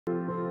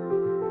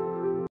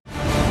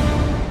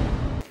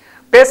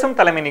பேசும்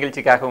தலைமை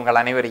நிகழ்ச்சிக்காக உங்கள்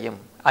அனைவரையும்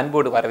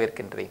அன்போடு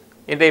வரவேற்கின்றேன்.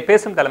 இன்றைய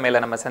பேசும்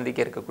தலைமையில் நம்ம சந்திக்க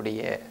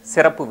இருக்கக்கூடிய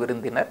சிறப்பு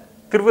விருந்தினர்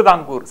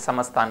திருவிதாங்கூர்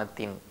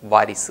சமஸ்தானத்தின்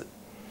வாரிசு.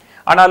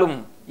 ஆனாலும்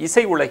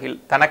இசை உலகில்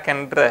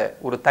தனக்கென்ற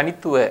ஒரு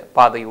தனித்துவ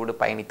பாதையோடு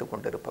பயணித்துக்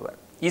கொண்டிருப்பவர்.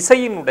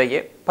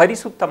 இசையினுடைய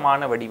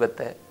பரிசுத்தமான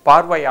வடிவத்தை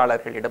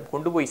பார்வையாளர்களிடம்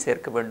கொண்டு போய்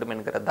சேர்க்க வேண்டும்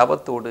என்கிற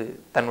தவத்தோடு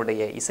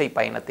தன்னுடைய இசை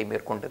பயணத்தை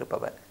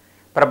மேற்கொண்டிருப்பவர்.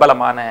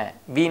 பிரபலமான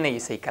வீணை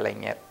இசை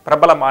கலைஞர்,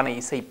 பிரபலமான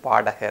இசை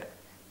பாடகர்,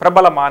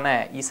 பிரபலமான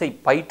இசை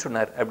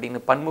பயிற்றுனர் அப்படின்னு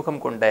பன்முகம்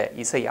கொண்ட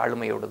இசை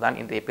ஆளுமையோடு தான்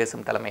இன்றைய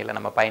பேசும் தலைமையில்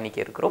நம்ம பயணிக்க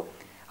இருக்கிறோம்.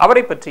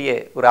 அவரை பற்றிய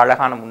ஒரு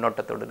அழகான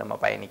முன்னோட்டத்தோடு நம்ம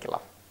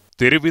பயணிக்கலாம்.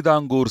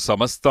 திருவிதாங்கூர்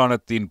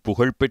சமஸ்தானத்தின்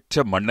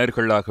புகழ்பெற்ற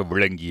மன்னர்களாக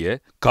விளங்கிய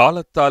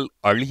காலத்தால்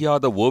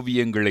அழியாத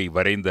ஓவியங்களை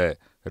வரைந்த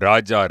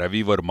ராஜா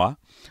ரவிவர்மா,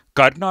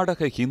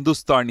 கர்நாடக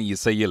ஹிந்துஸ்தானி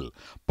இசையில்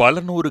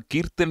பல நூறு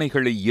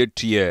கீர்த்தனைகளை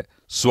இயற்றிய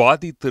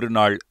சுவாதி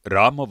திருநாள்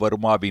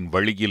ராமவர்மாவின்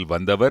வழியில்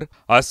வந்தவர்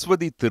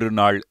அஸ்வதி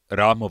திருநாள்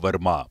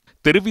ராமவர்மா.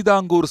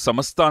 திருவிதாங்கூர்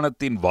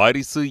சமஸ்தானத்தின்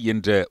வாரிசு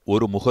என்ற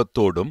ஒரு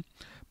முகத்தோடும்,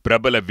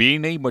 பிரபல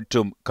வீணை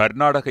மற்றும்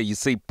கர்நாடக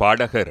இசை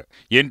பாடகர்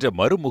என்ற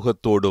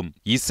மறுமுகத்தோடும்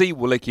இசை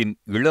உலகின்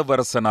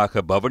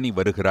இளவரசனாக பவனி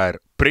வருகிறார்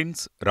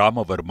பிரின்ஸ்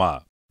ராமவர்மா.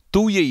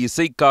 தூய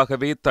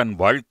இசைக்காகவே தன்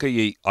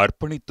வாழ்க்கையை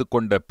அர்ப்பணித்துக்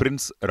கொண்ட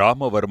பிரின்ஸ்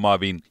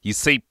ராமவர்மாவின்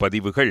இசை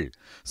பதிவுகள்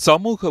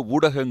சமூக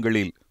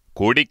ஊடகங்களில்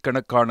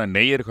கோடிக்கணக்கான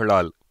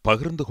நேயர்களால்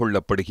பகிர்ந்து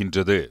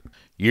கொள்ளப்படுகின்றது.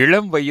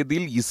 இளம்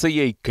வயதில்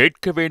இசையை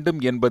கேட்க வேண்டும்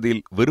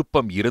என்பதில்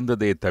விருப்பம்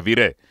இருந்ததே தவிர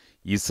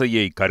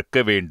இசையை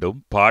கற்க வேண்டும்,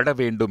 பாட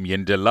வேண்டும்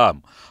என்றெல்லாம்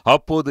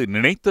அப்போது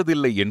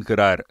நினைத்ததில்லை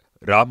என்கிறார்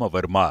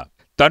ராமவர்மா.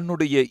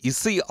 தன்னுடைய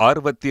இசை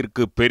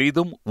ஆர்வத்திற்கு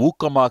பெரிதும்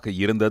ஊக்கமாக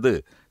இருந்தது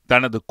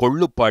தனது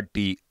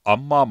கொள்ளுப்பாட்டி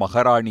அம்மா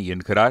மகாராணி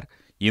என்கிறார்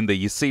இந்த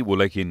இசை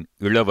உலகின்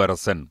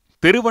இளவரசன்.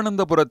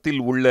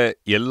 திருவனந்தபுரத்தில் உள்ள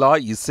எல்லா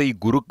இசை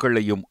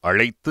குருக்களையும்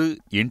அழைத்து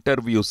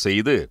இன்டர்வியூ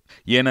செய்து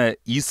என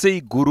இசை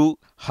குரு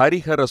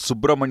ஹரிஹர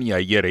சுப்பிரமணிய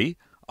ஐயரை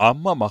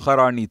அம்மா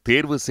மகாராணி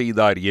தேர்வு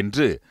செய்தார்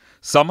என்று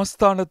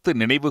சமஸ்தானத்து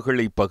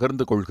நினைவுகளை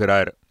பகிர்ந்து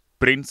கொள்கிறார்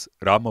பிரின்ஸ்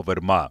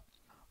ராமவர்மா.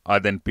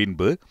 அதன்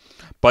பின்பு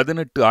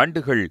 18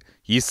 ஆண்டுகள்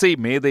இசை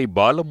மேதை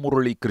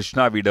பாலமுரளி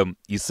கிருஷ்ணாவிடம்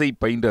இசை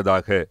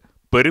பயின்றதாக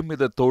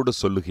பெருமிதத்தோடு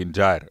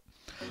சொல்லுகின்றார்.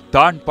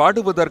 தான்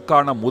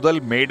பாடுவதற்கான முதல்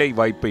மேடை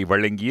வாய்ப்பை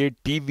வழங்கிய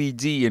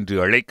டிவிஜி என்று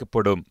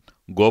அழைக்கப்படும்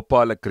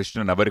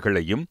கோபாலகிருஷ்ணன்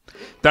அவர்களையும்,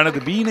 தனது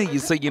வீணை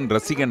இசையின்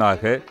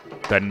ரசிகனாக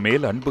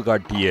தன்மேல் அன்பு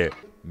காட்டிய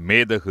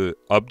மேதகு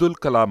அப்துல்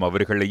கலாம்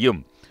அவர்களையும்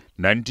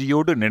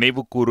நன்றியோடு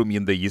நினைவு கூறும்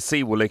இந்த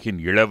இசை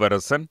உலகின்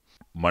இளவரசன்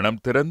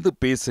மனம் திறந்து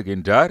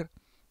பேசுகின்றார்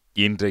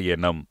இன்றைய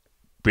நம்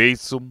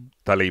பேசும்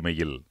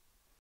தலைமையில்.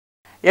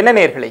 என்ன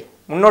நேயர்களே,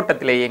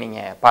 முன்னோட்டத்திலேயே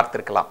நீங்க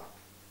பார்த்திருக்கலாம்,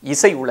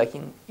 இசை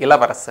உலகின்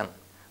இளவரசன்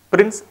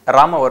பிரின்ஸ்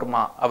ராமவர்மா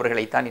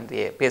அவர்களைத்தான்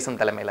இன்றைய பேசும்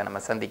தலைமையில் நம்ம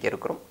சந்திக்க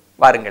இருக்கிறோம்.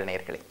 வாருங்கள்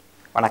நேயர்களே.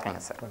 வணக்கங்க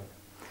சார்.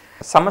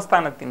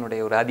 சமஸ்தானத்தினுடைய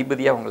ஒரு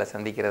அதிபதியாக உங்களை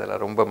சந்திக்கிறதுல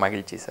ரொம்ப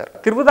மகிழ்ச்சி சார்.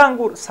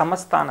 திருவிதாங்கூர்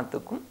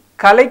சமஸ்தானத்துக்கும்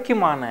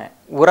கலைக்குமான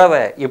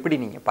உறவை எப்படி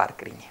நீங்கள்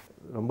பார்க்குறீங்க?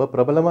 ரொம்ப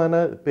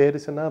பிரபலமான பேர்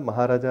சொன்னால்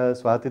மகாராஜா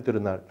சுவாதி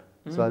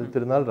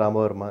திருநாள்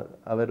ராமவர்மா.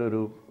 அவர்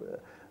ஒரு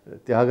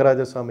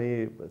தியாகராஜ சுவாமி,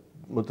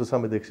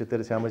 முத்துசாமி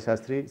தீட்சிதர்,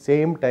 சியாமசாஸ்திரி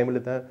சேம் டைமில்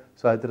தான்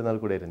சுவாதி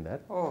திருநாள் கூட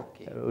இருந்தார்.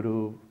 ஒரு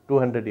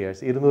 200 years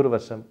 200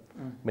 வருஷம்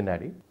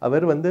முன்னாடி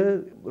அவர்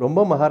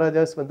ரொம்ப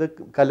மகாராஜாஸ்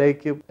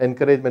கலைக்கு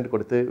என்கரேஜ்மெண்ட்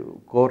கொடுத்து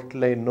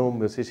கோர்ட்டில் இன்னும்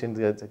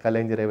மியூசிஷியன்ஸ்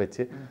கலைஞரை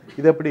வச்சு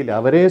இது அப்படி இல்லை.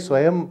 அவரே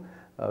சுயம்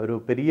ஒரு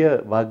பெரிய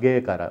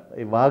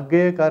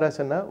வாக்கியக்காரா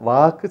சொன்னால்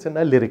வாக்கு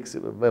சொன்னால் லிரிக்ஸ்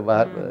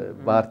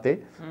வார்த்தை,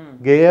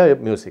 கேய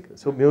மியூசிக்.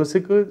 ஸோ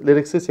மியூசிக்கு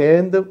லிரிக்ஸு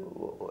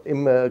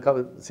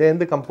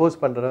சேர்ந்து கம்போஸ்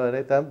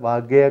பண்ணுறவரை தான்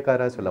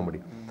வாக்கியக்காரா சொல்ல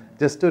முடியும்.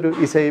 ஜஸ்ட் ஒரு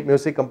இசை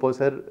மியூசிக்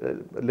கம்போசர்,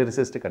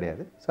 லிரிசிஸ்ட்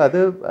கிடையாது. ஸோ அது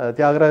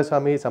தியாகராஜ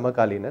சுவாமி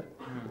சமகாலீனர்.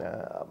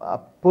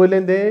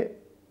 அப்போலேருந்தே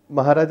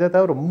மகாராஜா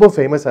தான் ரொம்ப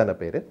ஃபேமஸான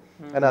பேர்.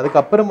 ஆனால்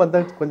அதுக்கப்புறம்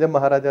கொஞ்சம்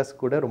மகாராஜாஸ்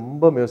கூட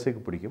ரொம்ப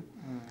மியூசிக் பிடிக்கும்.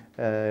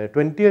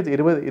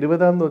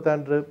 20ஆம்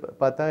நூற்றாண்டு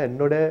பார்த்தா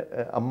என்னோட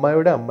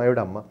அம்மாவோட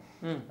அம்மா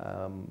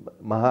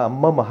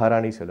அம்மா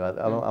மகாராணி சொல்லுவார்.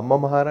 அம்மா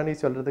மகாராணி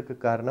சொல்கிறதுக்கு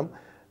காரணம்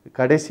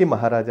கடைசி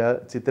மகாராஜா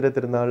சித்திர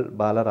திருநாள்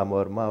பால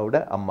ராமவர்மாவோட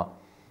அம்மா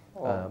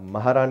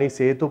மகாராணி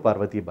சேது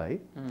பார்வதி பாய்.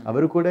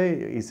 அவரு கூட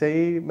இசை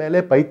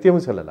மேலே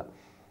பைத்தியம் சொல்லலாம்.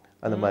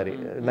 அந்த மாதிரி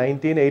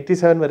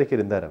 1987 வரைக்கும்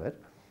இருந்தார் அவர்.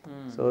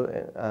 ஸோ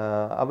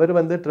அவர்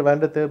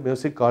ட்ரிவாண்டத்தை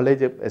மியூசிக்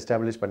காலேஜ்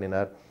எஸ்டாப்ளிஷ்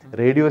பண்ணினார்,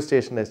 radio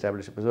station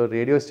establish. So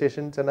radio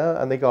ஸ்டேஷன்ஸ்னால்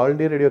அன்றைக்கி ஆல்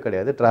இண்டியா ரேடியோ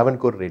கிடையாது,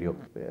 ட்ராவன்கோர் ரேடியோ.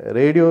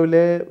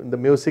 ரேடியோவில் இந்த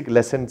மியூசிக்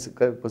லெசன்ஸ்,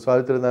 இப்போ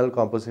சுவாதி திருநாள்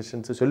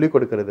காம்போசிஷன்ஸ் சொல்லிக்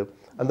கொடுக்கறது,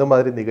 அந்த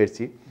மாதிரி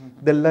நிகழ்ச்சி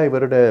இதெல்லாம்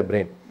இவரோட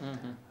பிரெயின்.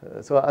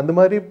 ஸோ அந்த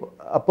மாதிரி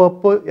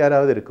அப்போ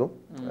யாராவது இருக்கும்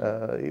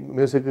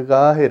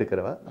மியூசிக்குக்காக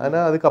இருக்கிறவா.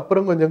 ஆனால்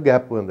அதுக்கப்புறம் கொஞ்சம்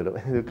கேப் வந்துடும்,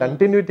 இது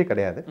கண்டினியூட்டி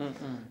கிடையாது.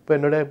 இப்போ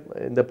என்னோட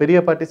இந்த பெரிய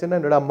பாட்டி சொன்னால்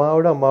என்னோட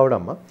அம்மாவோட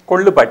அம்மா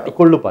கொள்ளு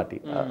பாட்டி.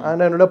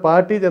 ஆனால் என்னோட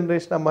பாட்டி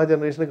ஜென்ரேஷன், அம்மா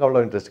ஜென்ரேஷனுக்கு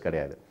அவ்வளோ இன்ட்ரெஸ்ட்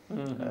கிடையாது.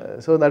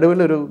 ஸோ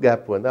நடுவில் ஒரு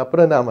கேப்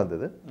அப்புறம் நான்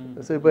வந்தது.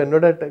 ஸோ இப்போ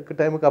என்னோட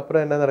டைமுக்கு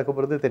அப்புறம் என்ன நடக்க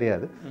போகிறது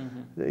தெரியாது.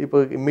 இப்போ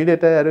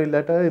இம்மீடியட்டாக யாரும்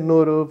இல்லாட்டா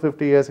இன்னொரு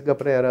 50 இயர்ஸுக்கு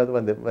அப்புறம் யாராவது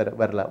வந்து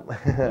வரலாம்,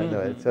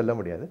 சொல்ல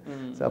முடியாது.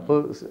 ஸோ அப்போ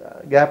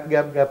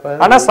கேப்.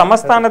 ஆனால்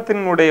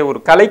சமஸ்தானத்தினுடைய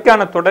ஒரு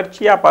கலைக்கான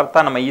தொடர்ச்சியாக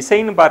பார்த்தா நம்ம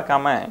இசைன்னு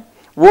பார்க்காம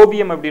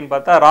ஓவியம் அப்படின்னு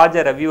பார்த்தா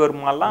ராஜ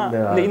ரவிவர்மாலாம்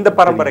இந்த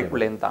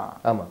பரம்பரைக்குள்ளேருந்து தான்.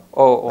 ஆமாம்.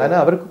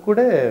 ஆனால் அவருக்கு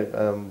கூட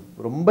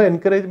ரொம்ப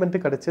என்கரேஜ்மெண்ட்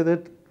கிடைச்சது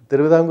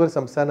திருவிதாங்கூர்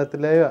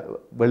சமஸ்தானத்தில்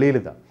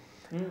வெளியில தான்.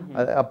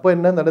 அப்போ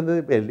என்ன நடந்தது,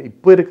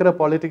 இப்போ இருக்கிற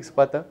பாலிடிக்ஸ்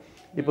பார்த்தா,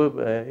 இப்போ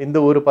இந்த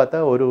ஊர் பார்த்தா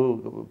ஒரு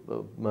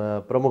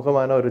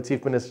பிரமுகமான ஒரு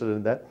சீஃப் மினிஸ்டர்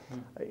இருந்தார்,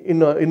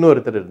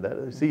 இன்னொருத்தர் இருந்தார்.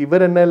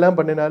 இவர் என்ன எல்லாம்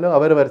பண்ணினாலும்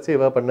அவர் வரைச்சு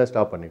இவ பண்ண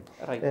ஸ்டாப் பண்ணி,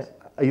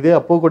 இதே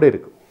அப்போ கூட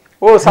இருக்கும்.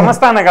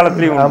 சமஸ்தான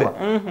காலத்துலயும். ஆமா.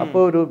 அப்போ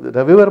ஒரு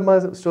ரவிவர்மா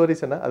ஸ்டோரி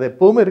சொன்னா அது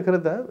எப்பவுமே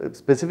இருக்கிறது தான்.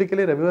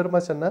 ஸ்பெசிஃபிக்கலி ரவிவர்மா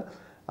சொன்னா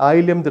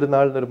ஆயில்யம்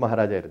திருநாள் ஒரு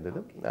மகாராஜா இருந்தது,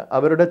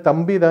 அவரோட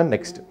தம்பி தான்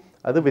நெக்ஸ்ட்,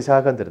 அது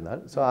விசாகம்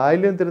திருநாள். ஸோ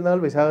ஆயில்யம்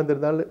திருநாள் விசாகம்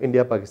திருநாள்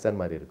இந்தியா பாகிஸ்தான்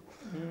மாதிரி இருக்கும்.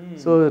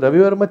 ஸோ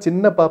ரவிவர்மா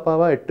சின்ன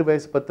பாப்பாவா 8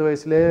 வயசு 10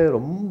 வயசுலேயே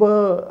ரொம்ப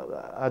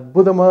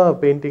அற்புதமாக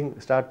பெயிண்டிங்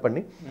ஸ்டார்ட்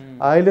பண்ணி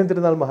ஆயில்யம்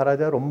திருநாள்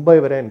மகாராஜா ரொம்ப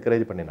இவரை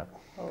என்கரேஜ் பண்ணினார்.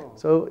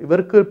 ஸோ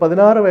இவருக்கு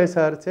 16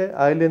 வயசாச்சு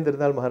ஆயில்யம்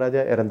திருநாள்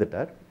மகாராஜா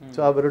இறந்துட்டார். ஸோ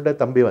அவரோட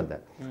தம்பி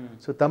வந்தார்.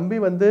 ஸோ தம்பி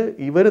வந்து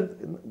இவர்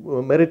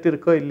மெரிட்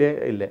இருக்கோ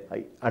இல்லை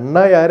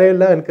அண்ணா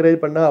யாரையெல்லாம்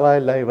என்கரேஜ் பண்ணா அவ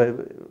எல்லாம் இவர்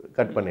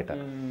கட்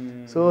பண்ணிட்டார்.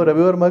 ஸோ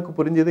ரவிவர்மாவுக்கு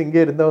புரிஞ்சது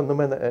இங்கே இருந்தால்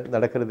ஒன்றுமே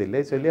நடக்கிறது இல்லை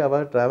சொல்லி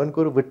அவள்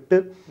டிராவன்கூர் விட்டு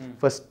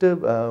ஃபஸ்ட்டு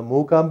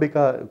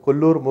மூகாம்பிகா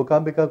கொல்லூர்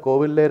மூகாம்பிகா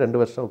கோவில்லே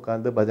 2 வருஷம்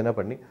உட்காந்து பஜனை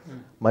பண்ணி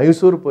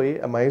மைசூர் போய்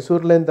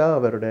மைசூர்லேருந்து தான்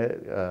அவரோட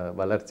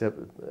வளர்ச்சி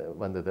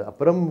வந்தது.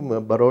 அப்புறம்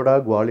பரோடா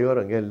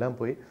குவாலியோர் அங்கே எல்லாம்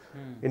போய்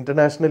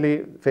இன்டர்நேஷ்னலி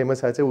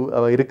ஃபேமஸ் ஆச்சு.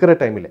 அவள் இருக்கிற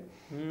டைமில்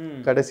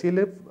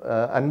கடைசியில்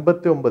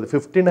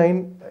 59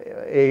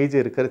 ஏஜ்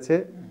இருக்கிறச்சு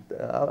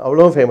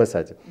அவ்வளோ ஃபேமஸ்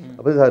ஆச்சு.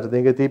 அப்போ சார்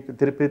நீங்கள்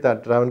திருப்பி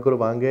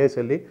டிராவன்கூர் வாங்கே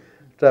சொல்லி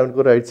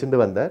டிராவன்கூர் அழிச்சுட்டு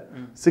வந்தார்.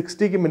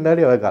 60க்கு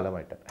முன்னாடி அவர்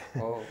காலமாயிட்டார்.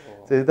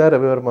 இதுதான்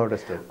ரவிவர்மாவோட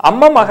ஸ்டோரி.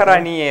 அம்மா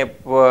மகாராணியை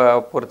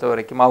பொறுத்த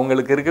வரைக்கும்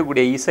அவங்களுக்கு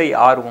இருக்கக்கூடிய இசை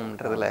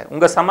ஆர்வம்ன்றதுல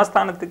உங்க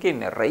சமஸ்தானத்துக்கு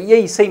நிறைய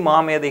இசை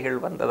மாமேதைகள்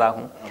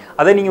வந்ததாகும்.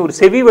 அதை நீங்க ஒரு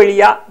செவி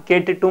வழியா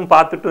கேட்டுட்டும்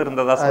பார்த்துட்டும்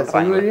இருந்ததா சொல்றாங்க.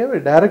 செவி வழியா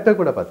டைரக்டா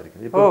கூட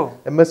பார்த்துருக்கேன். இப்போ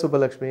எம்எஸ்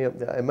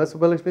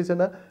சுப்பலட்சுமி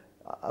சொன்னா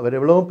அவர்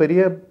எவ்வளவு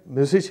பெரிய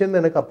மியூசிஷியன்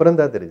எனக்கு அப்புறம்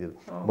தான் தெரிஞ்சது.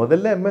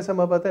 முதல்ல எம்எஸ்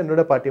அம்மா பார்த்தா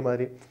என்னோட பாட்டி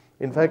மாதிரி.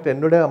 இன்ஃபேக்ட்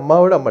என்னோட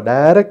அம்மாவோட அம்மா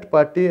டைரக்ட்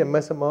பாட்டி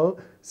எம்எஸ் அம்மாவும்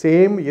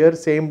சேம் இயர்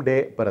சேம் டே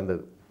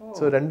பிறந்தது.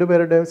 ஸோ 2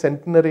 பேரோட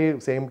சென்டினரி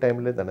சேம்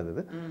டைம்ல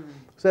நடந்தது.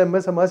 ஸோ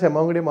எம்எஸ் அம்மா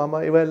செம்மாங்குடி மாமா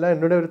இவெல்லாம்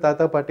என்னோட ஒரு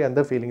தாத்தா பாட்டி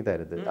அந்த ஃபீலிங் தான்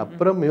இருந்தது.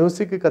 அப்புறம்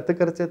மியூசிக்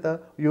கற்றுக்கரைச்சே தான்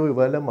ஐயோ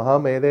இவெல்லாம்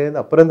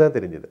மகாமேதேன்னு அப்புறம் தான்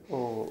தெரிஞ்சது.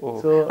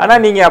 ஸோ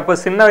ஆனால் நீங்கள் அப்போ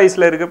சின்ன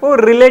வயசுல இருக்கப்போ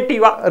ஒரு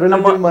ரிலேட்டிவ்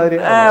மாதிரி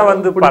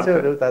வந்து பிடிச்ச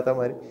ஒரு தாத்தா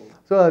மாதிரி.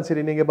 ஸோ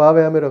சரி நீங்கள்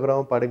பாவையாமி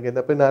இருக்கிறோம் பாடுங்க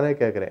அப்போ நானே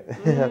கேட்குறேன்.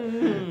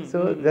 ஸோ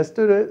ஜஸ்ட்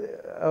ஒரு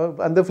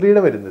அந்த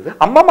ஃப்ரீடம் இருந்தது.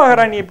 அம்மா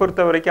மகாராணியை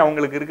பொறுத்த வரைக்கும்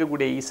அவங்களுக்கு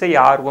இருக்கக்கூடிய இசை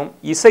ஆர்வம்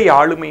இசை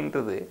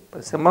ஆளுமைன்றது இப்போ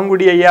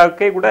செம்மங்குடி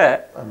ஐயாவுக்கே கூட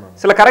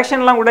சில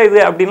கரெக்ஷன்லாம் கூட இது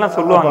அப்படின்லாம்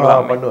சொல்லுவாங்களா?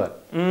 பண்ணுவார்.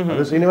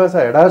 அது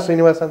ஸ்ரீனிவாசா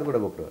ஸ்ரீனிவாசான்னு கூட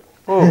கூப்பிடுவார்.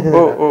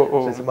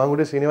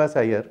 செம்மங்குடி ஸ்ரீனிவாச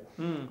ஐயர்.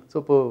 ஸோ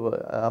இப்போ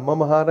அம்மா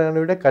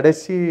மகாராணியோட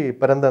கடைசி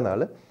பிறந்த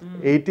நாள்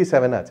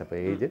 87 ஆச்சு அப்போ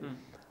ஏஜ்.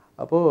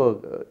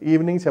 அப்போது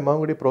ஈவினிங்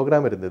செம்மாங்குடி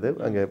ப்ரோக்ராம் இருந்தது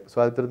அங்கே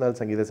சுவாதி திருநாள்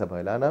சங்கீத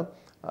சபையில். ஆனால்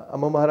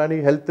அம்மா மகாராணி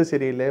ஹெல்த்து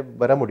சரியில்லை,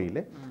 வர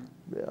முடியல.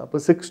 அப்போ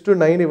 6 to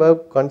 9 இவ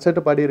கான்சர்ட்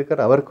பாடி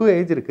இருக்கார். அவருக்கும்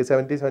ஏஜ் இருக்குது,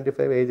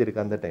 70-75 ஏஜ்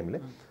இருக்குது அந்த டைமில்.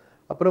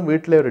 அப்புறம்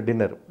வீட்டில் ஒரு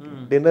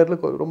டின்னரில்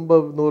ரொம்ப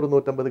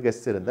 100-150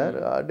 கெஸ்ட் இருந்தார்.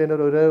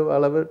 டின்னர் ஒரு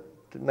அளவு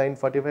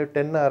 9:45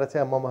 10 அரைச்சி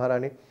அம்மா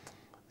மகாராணி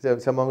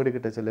செம்மாங்குடி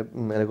கிட்ட சொல்லி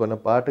எனக்கு ஒன்று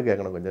பாட்டு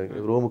கேட்கணும், கொஞ்சம்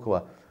ரூமுக்கு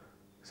வா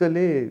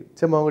சொல்லி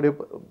செம்மாங்குடி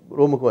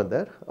ரூமுக்கு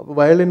வந்தார். அப்போ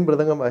வயலின்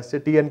மிருதங்கம் வாசிச்சு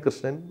TN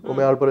கிருஷ்ணன்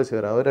உமையாள்புரம்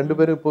சிவராம் அவர் 2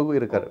 பேரும் இப்போ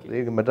இருக்கார்,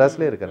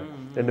 மெட்ராஸ்லேயே இருக்கார்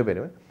 2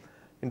 பேருமே.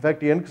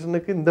 இன்ஃபேக்ட் TN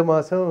கிருஷ்ணனுக்கு இந்த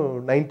மாதம்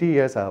 90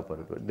 இயர்ஸ் ஆக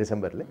போகிறது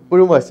டிசம்பரில்.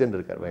 இப்பவும் வாசிச்சுட்டு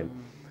இருக்கார் வயலின்.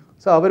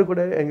 ஸோ அவர்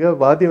கூட எங்கள்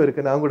வாத்தியம்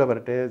இருக்குது நான் கூட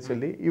வரட்டே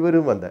சொல்லி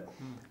இவரும் வந்தார்.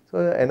 ஸோ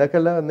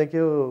எனக்கெல்லாம் அன்றைக்கி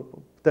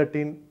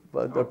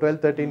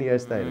 12-13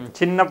 இயர்ஸ் தான் இருக்குது.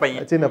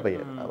 சின்ன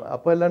பையன்.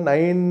 அப்போ எல்லாம்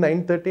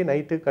 9-9:30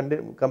 நைட்டு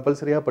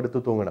கம்பல்சரியாக படுத்து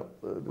தூங்கணும்.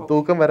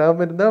 தூக்கம்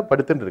வராமல் இருந்தால்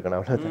படுத்துட்டு இருக்கணும்,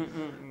 அவ்வளோதான்.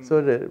 ஸோ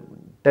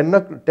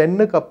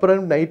 10க்கு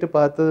அப்புறம் நைட்டு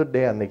பார்த்தது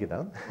டே அன்னைக்கு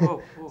தான்.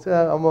 ஸோ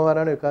அம்மா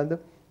வரானு உட்காந்து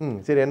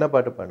சரி என்ன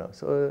பாட்டு பாடும்.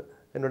 ஸோ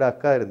என்னோட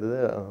அக்கா இருந்தது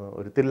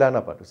ஒரு தில்லானா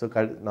பாட்டு. ஸோ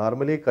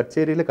நார்மலி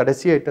கச்சேரியில்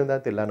கடைசி ஐட்டம்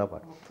தான் தில்லானா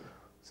பாட்டு.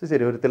 ஸோ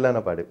சரி ஒரு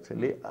தில்லானா பாடு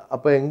சொல்லி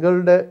அப்போ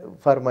எங்களோட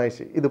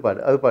ஃபர்மாயிஷ் இது பாடு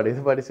அது பாடு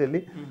இது பாடி சொல்லி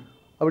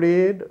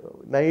அப்படியே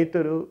நைட்டு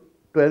ஒரு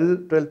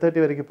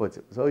 12-12:30 வரைக்கும் போச்சு.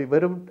 ஸோ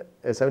இவரும்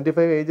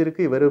 75 ஏஜ்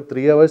இருக்குது, இவர்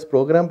 3 hours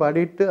ப்ரோக்ராம்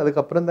பாடிட்டு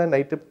அதுக்கப்புறம் தான்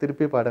நைட்டு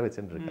திருப்பி பாட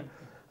வச்சுட்டு இருக்கேன்.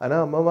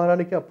 ஆனால் அம்மா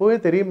மகாராணிக்கு அப்போவே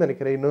தெரியும்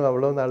நினைக்கிறேன், இன்னும்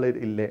அவ்வளோ நாள்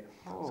இல்லை.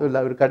 ஸோ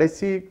அவர்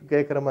கடைசி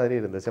கேட்குற மாதிரி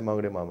இருந்தது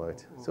செம்மாங்குடி மாமா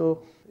வச்சு. ஸோ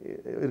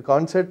ஒரு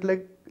கான்சர்ட்டில்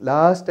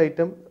லாஸ்ட்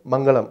ஐட்டம்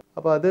மங்களம்.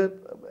 அப்போ அது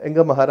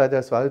எங்கள் மகாராஜா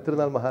சுவாதி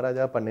திருநாள்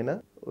மகாராஜா பண்ணின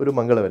ஒரு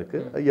மங்களம்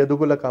இருக்குது.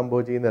 யதுகுல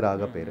காம்போஜி இந்த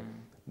ராக பேர்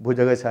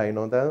புஜக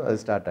சாயினோ தான் அது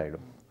ஸ்டார்ட்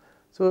ஆகிடும்.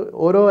 ஸோ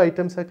ஓரோ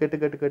ஐட்டம்ஸாக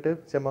கேட்டு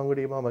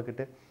செம்மாங்குடி மாமா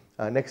கிட்ட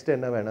நெக்ஸ்ட்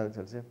என்ன வேணாம்னு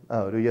சொல்லிச்சு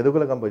ஒரு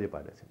யதுகுல காம்போஜி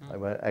பாடுச்சு.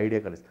 ஐடியா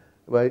கிடச்சி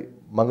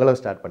மங்களம்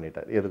ஸ்டார்ட்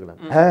பண்ணிட்டார்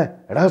எதுக்குலாம்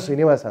எடா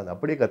ஸ்ரீனிவாசன்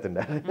அப்படியே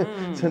கற்றுண்டார்.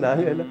 ஸோ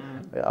நாங்கள் எல்லாம்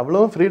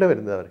அவ்வளோ ஃப்ரீடம்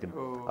இருந்தது அவருக்கு.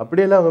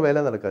 அப்படியெல்லாம் அவங்க வேலை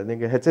நடக்காது.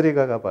 நீங்கள்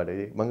ஹெச்சரிக்காக பாடு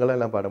மங்களம்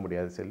எல்லாம் பாட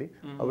முடியாது சொல்லி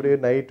அப்படியே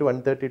நைட்டு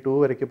 1:32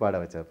 வரைக்கும் பாட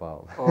வச்சார்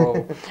பாவம்.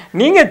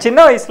 நீங்கள் சின்ன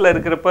வயசில்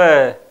இருக்கிறப்ப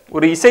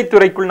ஒரு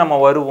இசைத்துறைக்குள் நம்ம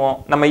வருவோம்,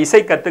 நம்ம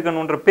இசை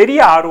கற்றுக்கணுன்ற பெரிய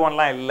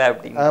ஆர்வம்லாம் இல்லை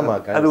அப்படின்னு.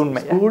 ஆமாம், அது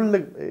உண்மை. ஸ்கூலில்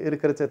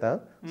இருக்கிறச்சே தான்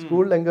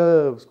ஸ்கூலில் எங்கள்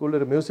ஸ்கூலில்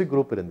ஒரு மியூசிக்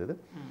குரூப் இருந்தது.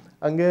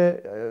 அங்கே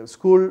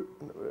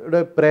ஸ்கூலோட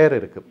ப்ரேயர்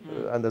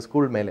இருக்குது அந்த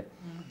ஸ்கூல் மேலே,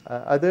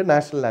 அது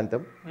நேஷ்னல்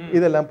ஆந்தம்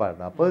இதெல்லாம்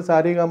பாடணும். அப்போ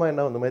சாரிகாமா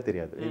என்ன ஒன்றுமே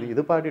தெரியாது,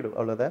 இது பாடிடும்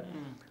அவ்வளோதான்.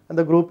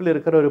 அந்த குரூப்பில்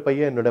இருக்கிற ஒரு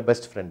பையன் என்னோட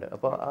பெஸ்ட் ஃப்ரெண்டு.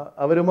 அப்போ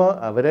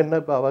அவர் என்ன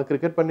இப்போ அவள்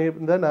கிரிக்கெட்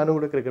பண்ணியிருந்தா நானும்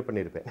கூட கிரிக்கெட்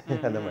பண்ணியிருப்பேன்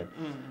அந்த மாதிரி.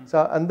 ஸோ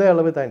அந்த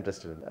அளவு தான்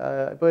இன்ட்ரெஸ்ட் இருந்தது.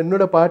 இப்போ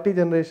என்னோட பாட்டி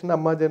ஜென்ரேஷன்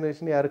அம்மா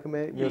ஜென்ரேஷன்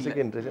யாருக்குமே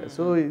மியூசிக் இன்ட்ரெஸ்ட்.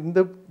 ஸோ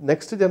இந்த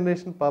நெக்ஸ்ட்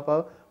ஜென்ரேஷன் பாப்பா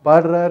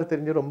பாடுறாரு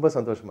தெரிஞ்சு ரொம்ப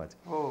சந்தோஷமாச்சு.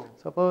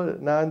 ஸோ அப்போ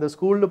நான் இந்த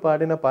ஸ்கூலில்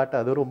பாடின பாட்டு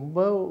அது ரொம்ப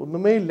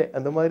ஒன்றுமே இல்லை,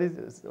 அந்த மாதிரி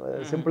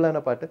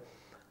சிம்பிளான பாட்டு.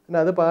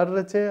 நான் அது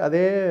பாடுறச்சே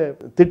அதே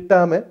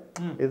திட்டாமல்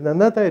இது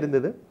நல்லா தான்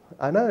இருந்தது.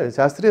 ஆனால்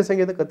சாஸ்திரிய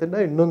சங்கீதம் கற்றுட்டா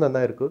இன்னும்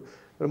நல்லா இருக்கும்.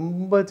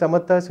 ரொம்ப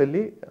சமத்தா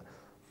சொல்லி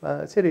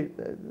சரி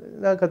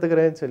நான்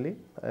கற்றுக்கிறேன்னு சொல்லி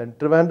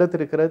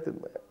ட்ரிவாண்டத்தில் இருக்கிற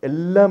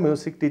எல்லா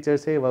மியூசிக்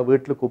டீச்சர்ஸே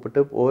வீட்டில்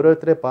கூப்பிட்டு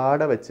ஒவ்வொருத்தரை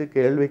பாட வச்சு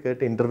கேள்வி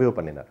கேட்டு இன்டர்வியூ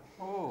பண்ணினார்.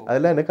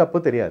 அதெல்லாம் எனக்கு அப்போ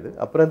தெரியாது,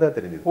 அப்புறம் தான்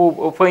தெரிஞ்சது.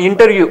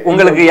 இன்டர்வியூ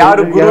உங்களுக்கு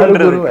யாரு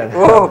குரு?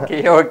 Okay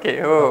okay.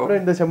 அப்புறம்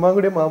இந்த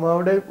செம்மாங்குடி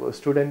மாமாவோட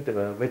ஸ்டூடெண்ட்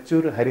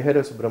வெச்சூர்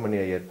ஹரிஹர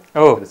சுப்பிரமணிய ஐயர்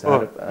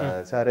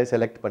சாரை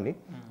செலக்ட் பண்ணி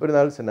ஒரு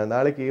நாள் சொன்னார்,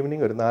 நாளைக்கு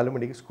ஈவினிங் ஒரு 4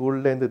 மணிக்கு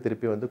ஸ்கூல்லேருந்து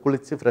திருப்பி வந்து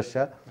குளிச்சு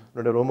ஃப்ரெஷ்ஷாக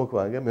என்னோட ரூமுக்கு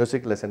வாங்க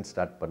மியூசிக் லெசன்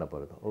ஸ்டார்ட் பண்ண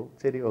போகிறது. ஓ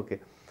சரி ஓகே.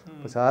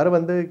 இப்போ சார்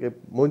வந்து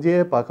மூஞ்சியே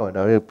பார்க்க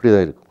வேண்டாம், எப்படி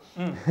தான் இருக்கும்.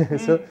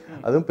 ஸோ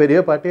அதுவும் பெரிய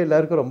பாட்டி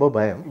எல்லாருக்கும் ரொம்ப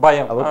பயம்,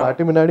 அவள்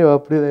பாட்டி முன்னாடி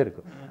அப்படி தான்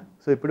இருக்கும்.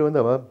 ஸோ இப்படி வந்து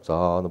அவள்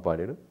சாந்து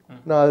பாடிடும்,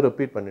 நான் அதை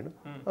ரிப்பீட் பண்ணிவிடும்,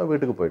 அவள்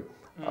வீட்டுக்கு போயிடும்.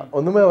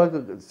 ஒன்றுமே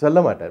அவருக்கு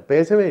சொல்ல மாட்டார்,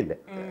 பேசவே இல்லை.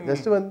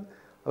 ஜஸ்ட் வந்து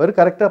அவர்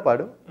கரெக்டாக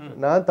பாடும்,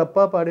 நான்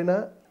தப்பாக பாடினா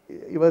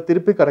இவ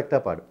திருப்பி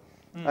கரெக்டாக பாடும்.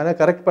 ஆனால்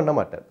கரெக்ட் பண்ண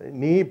மாட்டார்.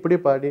 நீ இப்படி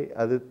பாடி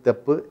அது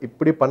தப்பு,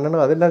 இப்படி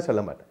பண்ணணும் அதெல்லாம்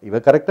சொல்ல மாட்டேன். இவ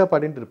கரெக்டாக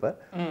பாடிட்டு இருப்பேன்,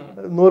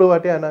 100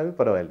 வாட்டி ஆனாலும்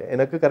பரவாயில்ல,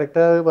 எனக்கு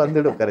கரெக்டாக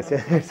வந்துடும்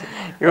கடைசியாக.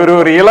 இவர்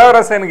ஒரு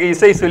இளவரசனுக்கு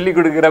இசை சொல்லி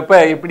கொடுக்குறப்ப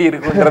எப்படி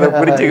இருக்குன்றத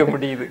புரிஞ்சுக்க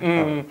முடியுது.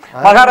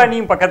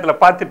 மகாராணியும் பக்கத்துல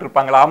பார்த்துட்டு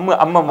இருப்பாங்களா?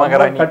 அம்மா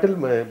மகாராணி கட்டில்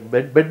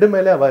பெட்டு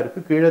மேலே அவ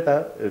இருக்கு, கீழே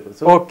தான்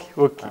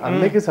இருக்கு.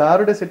 அன்னைக்கு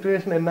சாரோட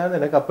சிச்சுவேஷன் என்னன்னு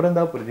எனக்கு அப்புறம்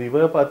தான் புரிஞ்சு.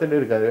 இவ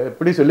பார்த்துட்டு இருக்காரு,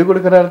 எப்படி சொல்லி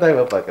கொடுக்குறாரு தான்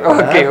இவ பார்க்கறாரு.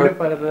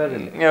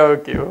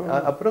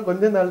 அப்புறம்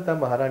கொஞ்ச நாள்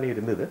தான் மகாராணி இருந்தது.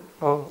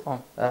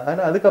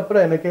 ஆனா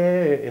அதுக்கப்புறம் எனக்கே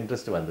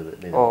இன்ட்ரெஸ்ட் வந்தது.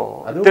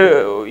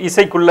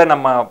 இசைக்குள்ள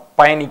நம்ம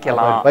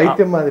பயணிக்கலாம்,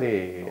 பைத்தியம் மாதிரி.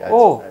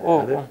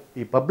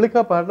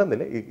 பப்ளிக்கா பாடணும்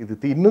இல்லை,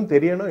 இது இன்னும்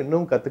தெரியணும்,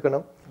 இன்னும்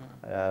கத்துக்கணும்,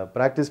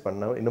 பிராக்டிஸ்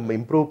பண்ணணும், இன்னும்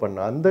இம்ப்ரூவ்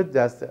பண்ணணும்,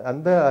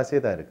 அந்த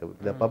ஆசையை தான் இருக்கு.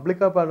 இந்த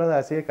பப்ளிக்கா பாடுறது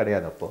ஆசையே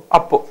கிடையாது அப்போ.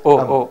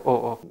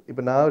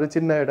 இப்போ நான் ஒரு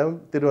சின்ன இடம்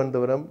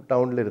திருவனந்தபுரம்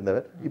டவுன்ல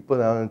இருந்தவர்,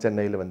 இப்போ நான்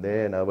சென்னையில்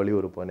வந்தேன், நான்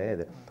வெளியூர் போனேன்.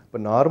 இது இப்போ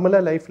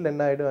நார்மலா லைஃப்ல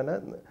என்ன ஆயிடுவேன்னா,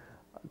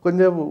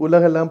 கொஞ்சம்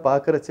உலகெல்லாம்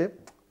பார்க்கறச்சே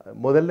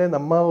முதல்ல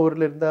நம்ம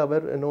ஊர்ல இருந்து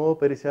அவர் என்னவோ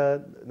பெருசா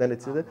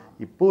நினைச்சது,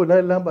 இப்போ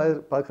எல்லாம்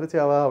பார்க்கறச்சு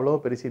அவ அவ்வளோ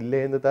பெருசு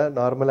இல்லைன்னு தான்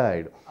நார்மலா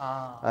ஆயிடும்.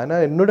 ஆனா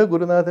என்னோட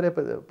குருநாதரை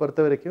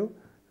பொறுத்த வரைக்கும்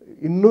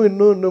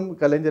இன்னும்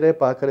கலைஞரை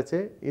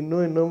பார்க்கறச்சே,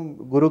 இன்னும்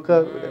குருக்கா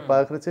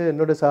பார்க்கறச்சே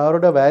என்னோட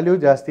சாரோட வேல்யூ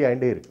ஜாஸ்தி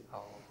ஆகிட்டே இருக்கு.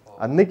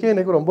 அன்னைக்கே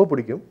எனக்கு ரொம்ப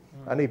பிடிக்கும்.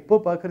 ஆனா இப்போ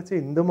பார்க்கறச்சு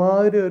இந்த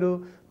மாதிரி ஒரு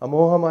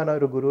அமோகமான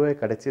ஒரு குருவை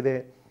கிடைச்சதே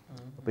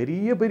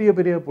பெரிய பெரிய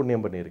பெரிய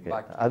புண்ணியம்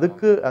பண்ணியிருக்கேன்.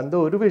 அதுக்கு அந்த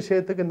ஒரு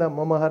விஷயத்துக்கு இந்த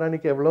அம்மா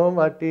மகாராணிக்கு எவ்வளோ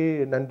வாட்டி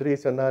நன்றி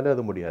சொன்னாலும்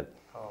அது முடியாது.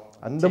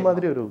 அந்த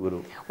மாதிரி ஒரு குரு,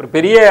 ஒரு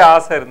பெரிய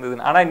ஆசை இருந்தது.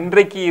 ஆனா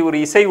இன்றைக்கு ஒரு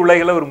இசை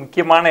உலகில ஒரு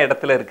முக்கியமான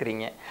இடத்துல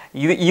இருக்கிறீங்க.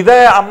 இத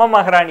அம்மா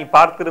மகாராணி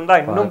பார்த்திருந்தா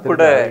இன்னும்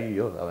கூட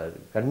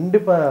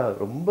கண்டிப்பா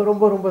ரொம்ப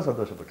ரொம்ப ரொம்ப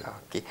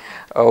சந்தோஷப்பட்டேன்.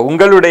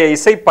 உங்களுடைய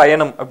இசை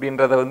பயணம்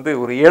அப்படின்றத வந்து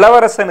ஒரு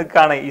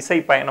இளவரசனுக்கான இசை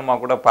பயணமா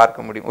கூட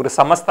பார்க்க முடியும். ஒரு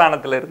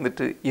சமஸ்தானத்துல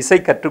இருந்துட்டு இசை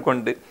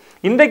கற்றுக்கொண்டு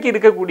இன்றைக்கு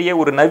இருக்கக்கூடிய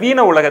ஒரு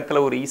நவீன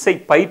உலகத்துல ஒரு இசை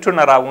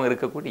பயிற்றுனராகவும்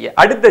இருக்கக்கூடிய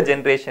அடுத்த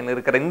ஜென்ரேஷன்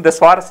இருக்கிற இந்த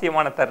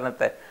சுவாரஸ்யமான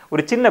தருணத்தை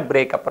ஒரு சின்ன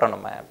பிரேக் அப்புறம்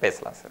நம்ம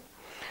பேசலாம் சார்.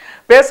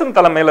 பேசும்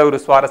தலைமையில் ஒரு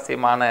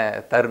சுவாரஸ்யமான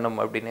தருணம்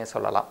அப்படின்னே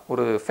சொல்லலாம்.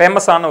 ஒரு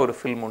ஃபேமஸான ஒரு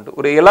ஃபில்ம் உண்டு,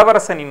 ஒரு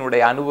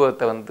இளவரசனினுடைய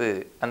அனுபவத்தை வந்து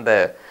அந்த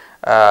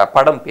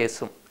படம்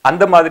பேசும்.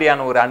 அந்த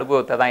மாதிரியான ஒரு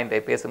அனுபவத்தை தான்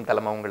இன்றைய பேசும்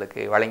தலைமை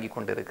உங்களுக்கு வழங்கி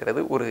கொண்டு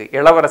இருக்கிறது. ஒரு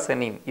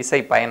இளவரசனின்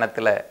இசை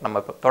பயணத்தில்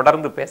நம்ம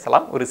தொடர்ந்து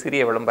பேசலாம் ஒரு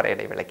சிறிய விளம்பர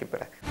இடைவேளைக்கு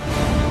பிறகு.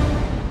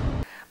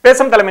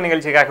 பேசும் தலைமை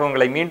நிகழ்ச்சிக்காக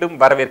உங்களை மீண்டும்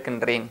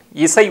வரவேற்கின்றேன்.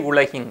 இசை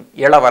உலகின்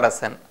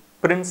இளவரசன்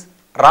பிரின்ஸ்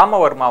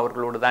ராமவர்மா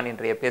அவர்களோடு தான்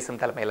இன்றைய பேசும்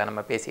தலைமையில்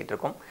நம்ம பேசிகிட்டு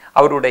இருக்கோம்.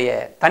 அவருடைய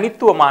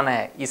தனித்துவமான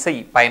இசை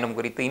பயணம்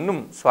குறித்து இன்னும்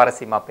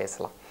சுவாரஸ்யமாக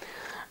பேசலாம்.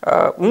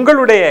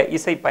 உங்களுடைய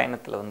இசை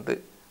பயணத்தில் வந்து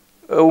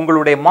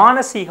உங்களுடைய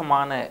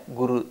மானசீகமான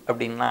குரு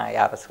அப்படின்னா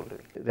யாரை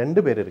சொல்லுவீங்க?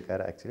 2 பேர்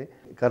இருக்கார் ஆக்சுவலி.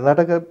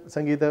 கர்நாடக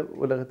சங்கீத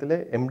உலகத்தில்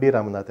எம்டி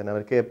ராமநாதன்,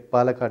 அவர்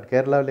பாலக்காடு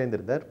கேரளாவிலேருந்து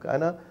இருந்தார்.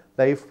 ஆனால்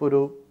லைஃப்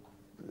ஒரு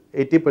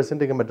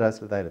 80% இங்கே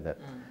மெட்ராஸில் தான்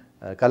இருந்தார்.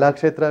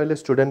 கலாக்ஷேத்ராவில்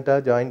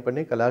ஸ்டூடெண்ட்டாக ஜாயின்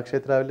பண்ணி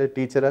கலாக்ஷேத்ராவில்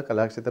டீச்சராக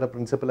கலாக்ஷேத்ரா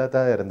பிரின்சிபலாக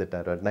தான்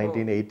இருந்துட்டார்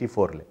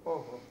 1984.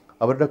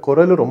 அவரோட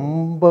குரல்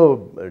ரொம்ப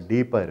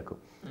டீப்பாக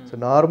இருக்கும். ஸோ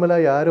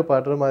நார்மலாக யாரும்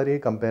பாடுற மாதிரியே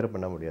கம்பேர்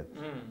பண்ண முடியாது.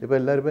 இப்போ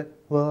எல்லாருமே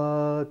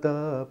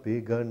வாதாபி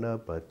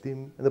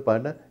கணபதிம் அது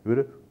பாடினா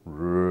இவர்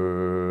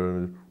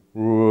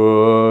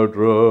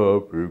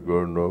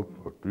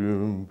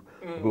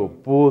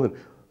போதும்.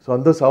 ஸோ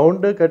அந்த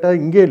சவுண்டு கேட்டால்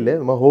இங்கே இல்லை,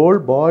 நம்ம ஹோல்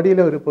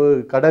பாடியில் ஒரு இப்போ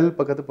கடல்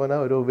பக்கத்து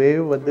போனால் ஒரு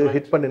வேவ் வந்து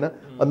ஹிட் பண்ணினா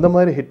அந்த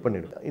மாதிரி ஹிட்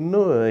பண்ணிடும்.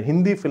 இன்னும்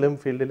ஹிந்தி ஃபிலிம்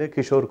ஃபீல்டில்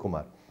கிஷோர்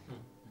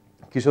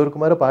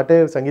குமார் பாட்டே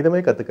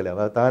சங்கீதமே கற்றுக்கல,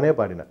 அவள் தானே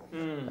பாடினான்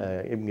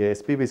இங்கே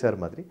எஸ்பிபி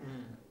சார் மாதிரி.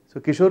 ஸோ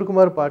கிஷோர்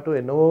குமார் பாட்டும்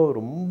என்னவோ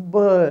ரொம்ப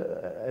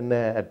என்ன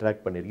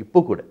அட்ராக்ட் பண்ணியிருக்கு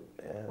இப்போ கூட.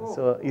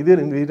 ஸோ இது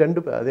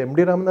ரெண்டு அது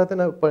எம்டி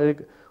ராமநாதன்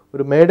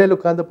ஒரு மேடையில்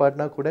உட்காந்து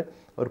பாடினா கூட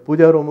அவர்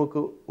பூஜா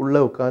ரூமுக்கு உள்ளே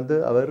உட்காந்து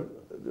அவர்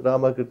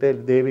ராமா கிட்ட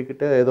தேவி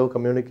கிட்ட ஏதோ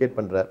கம்யூனிகேட்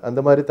பண்ணுறார், அந்த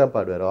மாதிரி தான்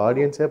பாடுவார்.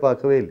 ஆடியன்ஸே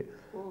பார்க்கவே இல்லை,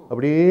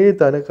 அப்படியே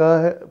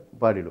தனக்காக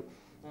பாடிடும்.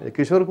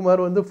 கிஷோர்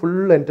குமார் வந்து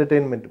ஃபுல்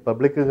என்டர்டெயின்மெண்ட்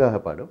பப்ளிக்குக்காக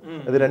பாடும்.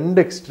 அது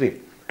ரெண்டு எக்ஸ்ட்ரீம்.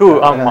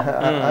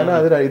 ஆனா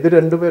அது இது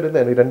ரெண்டு பேர்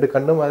தான் எனக்கு ரெண்டு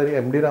கண்ணு மாதிரி.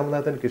 எம்டி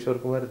ராமநாதன்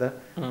கிஷோர் குமார் தான்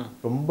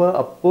ரொம்ப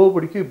அப்போ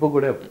பிடிக்கும், இப்போ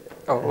கூட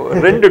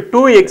ரெண்டு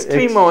டூ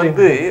எக்ஸ்ட்ரீம்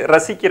வந்து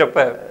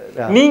ரசிக்கிறப்ப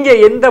நீங்க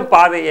எந்த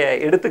பாதையை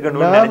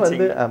எடுத்துக்கணும்?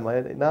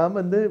 நான்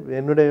வந்து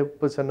என்னுடைய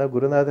இப்போ சொன்ன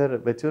குருநாதர்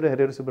வெச்சூர்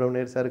ஹரிஹர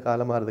சுப்பிரமணியர் சார்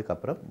காலமானதுக்கு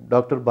அப்புறம்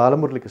டாக்டர்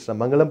பாலமுரளி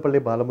கிருஷ்ணன் மங்களம்பள்ளி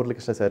பாலமுரளி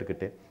கிருஷ்ணன்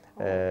சார்கிட்ட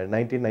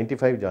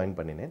 1995 ஜாயின்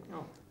பண்ணினேன்.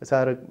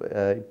 சார்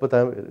இப்போ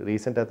தான்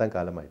ரீசெண்டாக தான்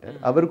காலமாயிட்டார்.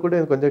 அவர்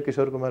கூட கொஞ்சம்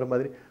கிஷோர் குமார்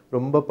மாதிரி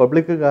ரொம்ப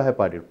பப்ளிக்குக்காக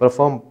பாடி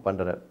பெர்ஃபார்ம்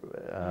பண்ணுற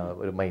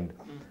ஒரு மைண்ட்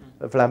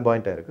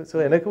ஃப்ளாம்பாயிண்ட்டாக இருக்குது. ஸோ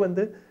எனக்கு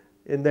வந்து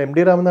இந்த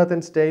எம்டி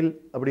ராமநாதன் ஸ்டைல்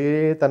அப்படியே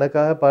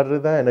தனக்காக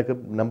பாடுறது தான் எனக்கு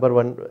நம்பர்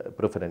 1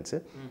 ப்ரிஃபரன்ஸு.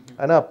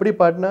 ஆனால் அப்படி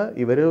பாடினா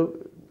இவர்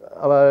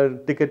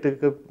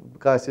டிக்கெட்டுக்கு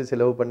காசு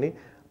செலவு பண்ணி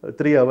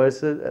 3 hours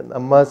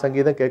அம்மா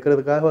சங்கீதம்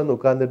கேட்கறதுக்காக வந்து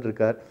உட்கார்ந்துட்டு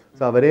இருக்கார்.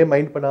 ஸோ அவரே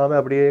மைண்ட் பண்ணாமல்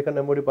அப்படியே கண்ண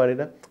மூடி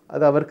பாடினா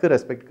அது அவருக்கு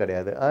ரெஸ்பெக்ட்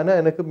கிடையாது. ஆனால்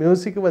எனக்கு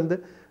மியூசிக் வந்து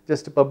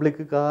ஜஸ்ட்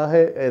பப்ளிக்குக்காக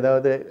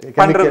ஏதாவது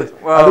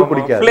அது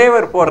பிடிக்காது,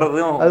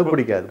 அது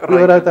பிடிக்காது.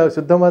 பியூராக தான்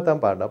சுத்தமாக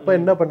தான் பாடணும். அப்போ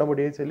என்ன பண்ண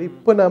முடியும்னு சொல்லி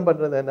இப்போ நான்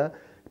பண்ணுறது என்ன,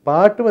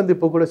 பாட்டு வந்து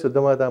இப்போ கூட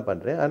சுத்தமாக தான்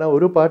பண்ணுறேன். ஆனால்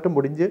ஒரு பாட்டு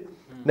முடிஞ்சு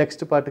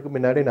நெக்ஸ்ட் பாட்டுக்கு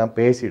முன்னாடி நான்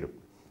பேசிடும்.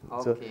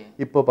 ஸோ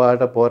இப்போ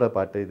பாட போகிற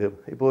பாட்டு இது.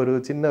 இப்போ ஒரு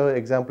சின்ன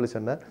எக்ஸாம்பிள்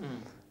சொன்னால்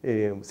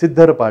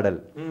சித்தர் பாடல்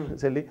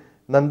சொல்லி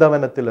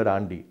நந்தவனத்தில் ஒரு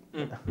ஆண்டி,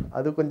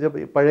 அது கொஞ்சம்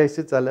பழைய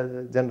சில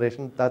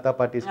ஜென்ரேஷன் தாத்தா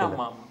பாட்டி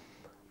சொல்ல.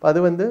 அது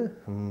வந்து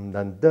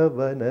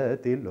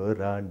நந்தவனத்தில்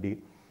ஒரு ஆண்டி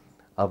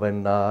அவன்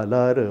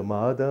 4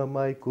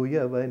 மாதமாய்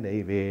குயவனை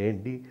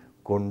வேண்டி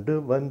கொண்டு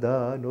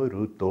வந்தான்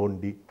ஒரு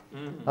தோண்டி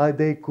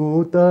அதை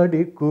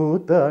கூத்தாடி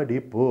கூத்தாடி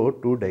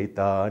போட்டுடை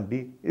தாண்டி.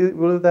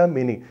 இவ்வளவுதான்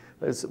மீனிங்.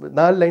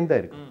 4 லைன்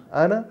தான் இருக்கு.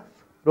 ஆனால்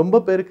ரொம்ப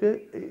பேருக்கு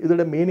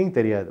இதோட மீனிங்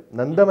தெரியாது.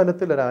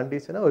 நந்தவனத்தில் ஒரு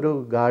ஆண்டிஸ்னா ஒரு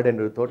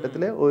கார்டன், ஒரு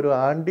தோட்டத்தில் ஒரு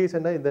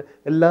ஆண்டிஸ்னா இந்த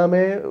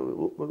எல்லாமே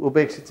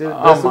உபேட்சிச்சு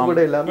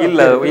கூட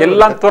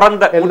எல்லாம்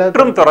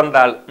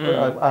துறந்தால்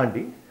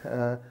ஆண்டி.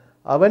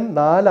 அவன்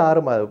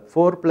 4-6 மாதம்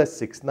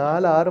 4+6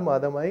 4-6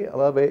 மாதமாய்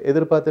அவ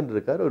எதிர்பார்த்துட்டு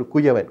இருக்கார் ஒரு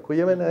குயவன்.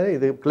 குயவன்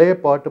இது கிளே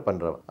பாட்டு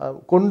பண்றவன்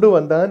கொண்டு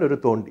வந்தான் ஒரு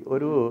தோண்டி,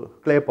 ஒரு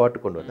கிளே பாட்டு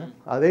கொண்டு வந்தான்.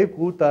 அதை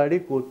கூத்தாடி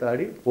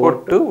கூத்தாடி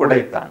போட்டு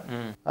உடைத்தான்.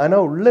 ஆனா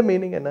உள்ள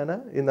மீனிங் என்னன்னா,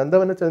 இந்த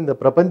நந்தவனத்தில் இந்த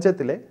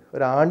பிரபஞ்சத்திலே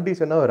ஒரு ஆண்டி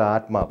சொன்னா ஒரு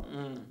ஆத்மா.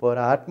 இப்போ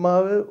ஒரு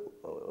ஆத்மாவை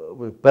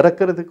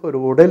பிறக்கிறதுக்கு ஒரு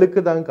உடலுக்கு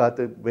தான்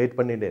காத்து வெயிட்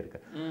பண்ணிட்டே இருக்கு.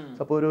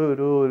 அப்போ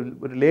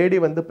ஒரு லேடி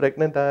வந்து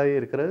பிரெக்னென்ட் ஆகி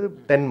இருக்கிறது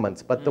 10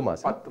 months 10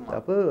 மாதம்.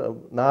 அப்போ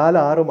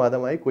 4-6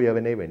 மாதமாய்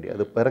குயவனே வேண்டி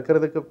அது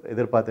பிறக்கிறதுக்கு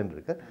எதிர்பார்த்துட்டு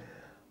இருக்கு.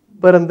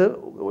 பிறந்து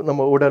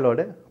நம்ம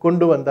உடலோட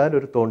கொண்டு வந்தான்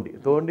ஒரு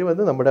தோண்டி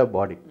வந்து நம்மளோட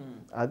பாடி.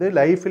 அது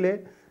லைஃப்லே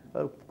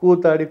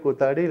கூத்தாடி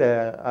கூத்தாடி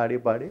ஆடி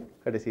பாடி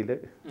கடைசியில்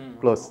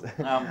க்ளோஸ்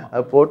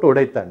அது போட்டு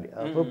உடைத்தாண்டி.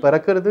 அப்போ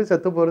பிறக்கிறது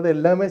செத்து போகிறது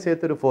எல்லாமே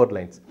சேர்த்து ஒரு 4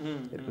 lines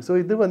இருக்கு. ஸோ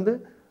இது வந்து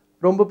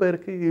ரொம்ப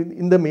பேருக்கு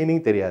இந்த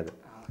மீனிங் தெரியாது.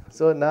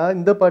 ஸோ நான்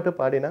இந்த பாட்டு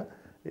பாடினா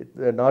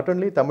not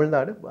only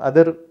Tamil Nadu,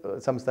 other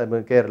சம்ஸ்தான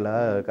Kerala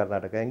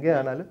Karnataka எங்கே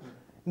ஆனாலும்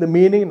இந்த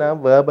மீனிங்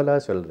நான்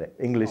வேர்பலாக சொல்கிறேன்.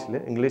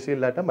 இங்கிலீஷ்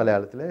இல்லாட்டா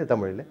மலையாளத்தில்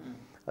தமிழில்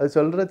அது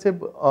சொல்கிறச்சே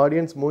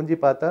ஆடியன்ஸ் மூஞ்சி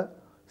பார்த்தா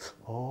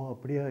ஓ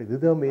அப்படியா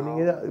இதுதான் மீனிங்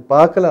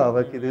பார்க்கலாம்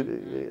அவருக்கு இது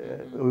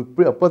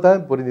இப்படி அப்போ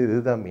தான் புரிஞ்சுது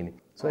இதுதான் மீனிங்.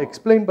 ஸோ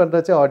எக்ஸ்பிளைன்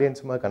பண்ணுறச்சே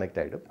ஆடியன்ஸுமா கனெக்ட்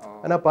ஆகிடும்.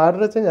 ஆனால்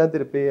பாடுறச்சே நான்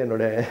திருப்பி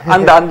என்னோட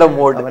அந்த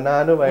மோடு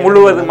நானும்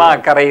முழுவதுமா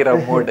கரைகிற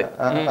மோடு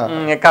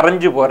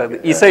கரைஞ்சு போகிறது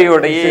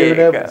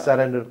இசையோடைய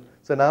சரண்டர்.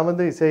 ஸோ நான்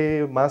வந்து இசை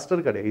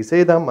மாஸ்டர் கிடையாது, இசை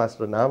தான்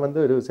மாஸ்டர். நான் வந்து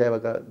ஒரு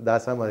சேவகா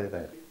தாசா மாதிரி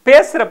தான்.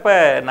 பேசுகிறப்ப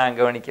நான்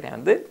கவனிக்கிறேன்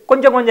வந்து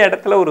கொஞ்சம்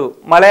இடத்துல ஒரு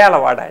மலையாள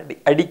வாடை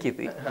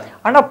அடிக்குது.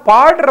 ஆனால்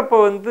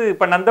பாடுறப்ப வந்து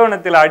இப்போ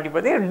நந்தவனத்தில் ஆடி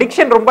பார்த்தீங்கன்னா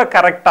டிக்ஷன் ரொம்ப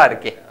கரெக்டாக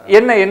இருக்கே,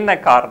 என்ன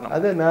காரணம்?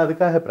 அது நான்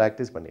அதுக்காக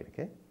ப்ராக்டிஸ்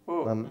பண்ணியிருக்கேன்.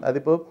 அது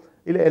இப்போ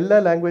இல்லை எல்லா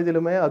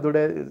லாங்குவேஜிலுமே அதோட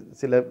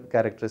சில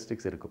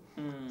கேரக்டரிஸ்டிக்ஸ் இருக்கும்.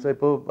 ஸோ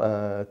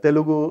இப்போது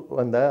தெலுங்கு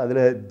வந்தால்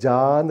அதில்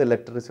ஜான்னு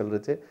லெட்டர்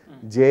சொல்கிறச்சு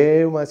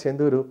ஜேமா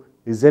சேர்ந்து ஒரு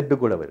இசட்டு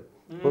கூட வரும்.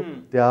 இப்போ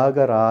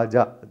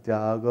தியாகராஜா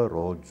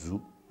தியாகரோஜு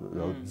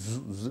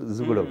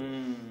கூட வரும்.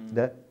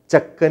 இந்த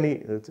சக்கனி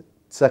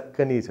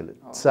சக்கனி சொல்லு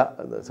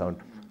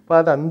சவுண்ட். இப்போ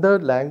அது அந்த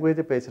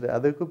லாங்குவேஜை பேசுகிறேன்.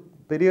 அதுக்கு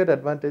பெரிய ஒரு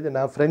அட்வான்டேஜ்.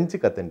 நான் ஃப்ரெஞ்சு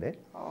கற்றுண்டேன்.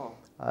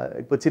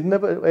 இப்போ சின்ன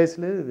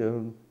வயசில்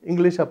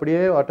இங்கிலீஷ் அப்படியே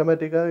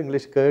ஆட்டோமேட்டிக்காக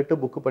இங்கிலீஷ் கேட்டு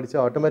புக்கு படித்து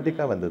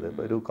ஆட்டோமேட்டிக்காக வந்தது.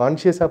 ஒரு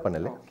கான்ஷியஸாக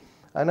பண்ணலை.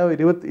 ஆனால்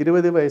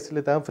 20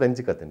 வயசில் தான்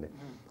ஃப்ரெஞ்சு கற்றுனேன்.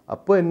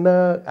 அப்போ என்ன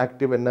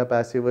ஆக்டிவ் என்ன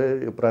பாசிவ்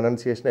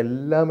ப்ரொனன்சியேஷன்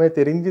எல்லாமே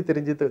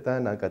தெரிஞ்சு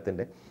தான் நான்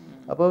கற்றுனேன்.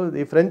 அப்போ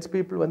தி ஃப்ரெஞ்ச்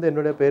பீப்புள் வந்து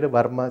என்னோட பேர்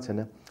வர்மா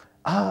சொன்னேன்.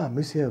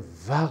 மிஸ்ஸியர்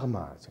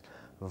வார்மா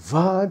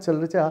வான்னு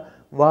சொல்லிச்சு.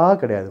 வா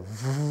கிடையாது,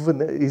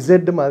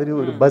 இசட் மாதிரி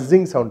ஒரு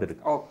பஸ்ஸிங் சவுண்ட்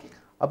இருக்கு.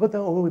 அப்போ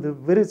தான் இது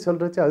வெறி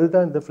சொல்கிறச்சு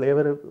அதுதான் இந்த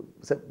ஃப்ளேவர்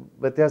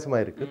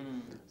வித்தியாசமாக இருக்குது.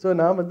 ஸோ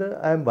நான் வந்து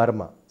ஐ எம்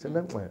வர்மா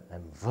சொன்னேன். ஐ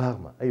எம்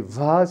வார்மா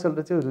வா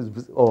சொல்கிறச்சு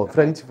ஒரு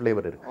ஃப்ரெஞ்ச்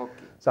ஃப்ளேவர் இருக்குது.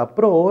 ஸோ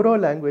அப்புறம் ஓரோ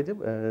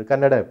லாங்குவேஜும்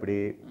கன்னடா எப்படி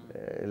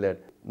இல்லை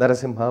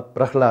நரசிம்ஹா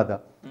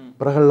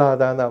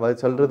பிரஹ்லாதான்னு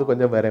அவள் சொல்கிறது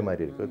கொஞ்சம் வேற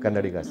மாதிரி இருக்குது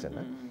கன்னடி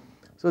காஸ்டன்னா.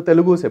 ஸோ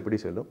தெலுங்குஸ் எப்படி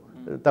சொல்லும்,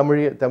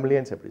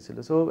 தமிழியன்ஸ் எப்படி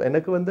சொல்லும். ஸோ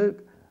எனக்கு வந்து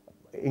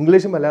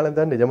இங்கிலீஷும் மலையாளம்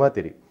தான் நிஜமாக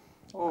தெரியும்.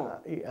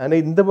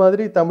 ஆனால் இந்த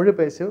மாதிரி தமிழ்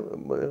பேசும்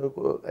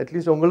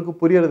அட்லீஸ்ட் உங்களுக்கு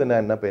புரியறது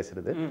நான் என்ன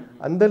பேசுறது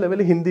அந்த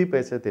லெவலில் ஹிந்தி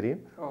பேச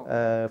தெரியும்,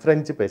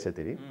 ஃப்ரெஞ்சு பேச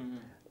தெரியும்.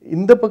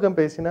 இந்த பக்கம்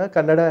பேசினா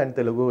கன்னடா அண்ட்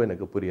தெலுங்கு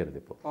எனக்கு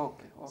புரியறது இப்போ.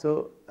 ஸோ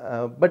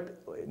பட்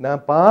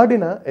நான்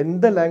பாடினா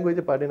எந்த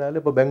லாங்குவேஜ்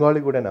பாடினாலும் இப்போ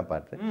பெங்காலி கூட நான்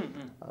பாடுறேன்.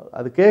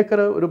 அது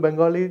கேட்குற ஒரு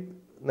பெங்காலி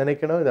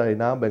நினைக்கணும்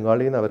நான்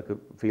பெங்காலின்னு அவருக்கு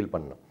ஃபீல்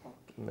பண்ணணும்.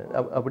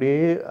 அப்படியே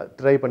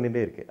ட்ரை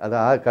பண்ணிட்டே இருக்கேன். அது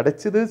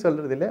கிடைச்சது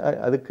சொல்றது இல்லை,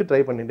 அதுக்கு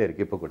ட்ரை பண்ணிட்டே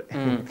இருக்கு இப்போ கூட.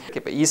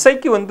 இப்போ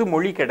இசைக்கு வந்து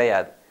மொழி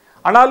கிடையாது,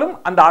 ஆனாலும்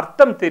அந்த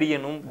அர்த்தம்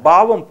தெரியணும்,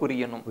 பாவம்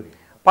புரியணும்.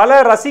 பல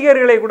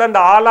ரசிகர்களை கூட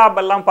அந்த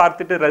ஆலாபெல்லாம்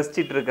பார்த்துட்டு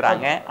ரசிச்சிட்டு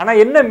இருக்கிறாங்க. ஆனா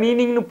என்ன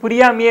மீனிங்னு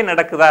புரியாமையே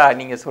நடக்குதா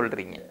நீங்க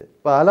சொல்றீங்க?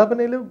 இப்போ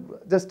ஆலாபனையில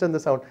ஜஸ்ட் அந்த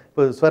சவுண்ட்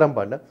இப்போ ஸ்வரம்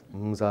பாடினா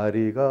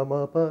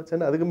சரிகமப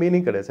சரி அதுக்கு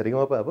மீனிங் கிடையாது.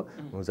 சரிகமப அப்போ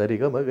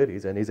சரிகமகரி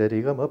சனி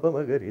சரிகமப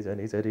மகரி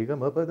சனி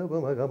சரிகமப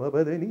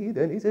மகமப நீ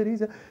தனி சரி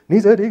நீ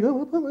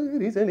சரிகமப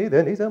மகரி சனி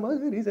தனி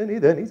சமகரி சனி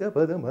தனி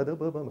சபத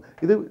மதப.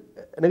 இது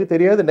எனக்கு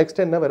தெரியாது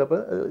நெக்ஸ்ட் என்ன வரப்போ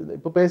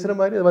இப்போ பேசுற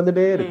மாதிரி அது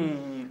வந்துட்டே இருக்கு.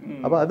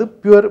 அப்போ அது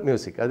பியூர்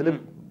மியூசிக், அதில்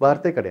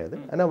வார்த்தை கிடையாது.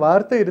 ஆனால்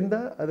வார்த்தை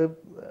இருந்தால் அது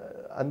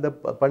அந்த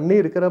பண்ணி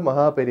இருக்கிற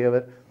மகா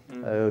பெரியவர்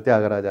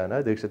தியாகராஜானா,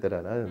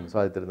 தீட்சிதரானா,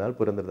 சுவாதி திருநாள்,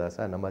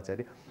 புரந்தரதாசா,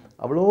 அன்னமாச்சாரி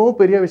அவ்வளோ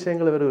பெரிய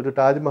விஷயங்கள் ஒரு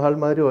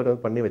தாஜ்மஹால் மாதிரி ஒரு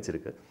பண்ணி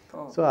வச்சிருக்கு.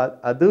 ஸோ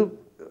அது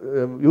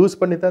யூஸ்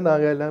பண்ணி தான்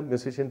நாங்கள் எல்லாம்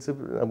மியூசிஷியன்ஸு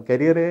நம்ம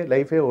கெரியரே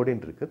லைஃபே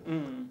ஓடின்னு இருக்கு.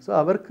 ஸோ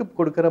அவருக்கு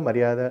கொடுக்குற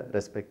மரியாதை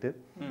ரெஸ்பெக்ட்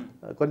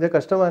கொஞ்சம்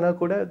கஷ்டமானால்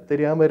கூட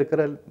தெரியாமல்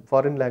இருக்கிற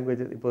ஃபாரின்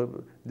லாங்குவேஜ் இப்போ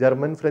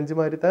ஜெர்மன் ஃப்ரெஞ்சு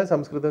மாதிரி தான்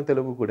சம்ஸ்கிருதம்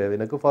தெலுங்கு கூட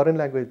எனக்கு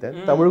ஃபாரின் லாங்குவேஜ் தான்,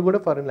 தமிழ் கூட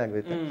ஃபாரின்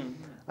லாங்குவேஜ் தான்.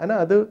 ஆனால்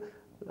அது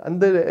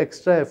அந்த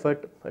எக்ஸ்ட்ரா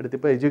எஃபர்ட் எடுத்து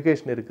இப்போ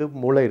எஜுகேஷன் இருக்குது,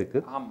 மூளை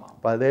இருக்குது,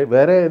 இப்போ அதே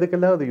வேறு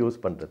எதுக்கெல்லாம் அது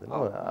யூஸ் பண்ணுறது.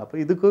 அப்போ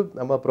இதுக்கு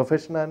நம்ம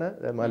ப்ரொஃபஷனான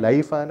நம்ம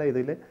லைஃபான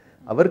இதில்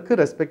அவருக்கு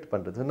ரெஸ்பெக்ட்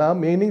பண்ணுறது.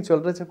 நான் மீனிங்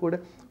சொல்கிறச்ச கூட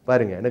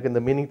பாருங்கள் எனக்கு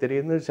இந்த மீனிங்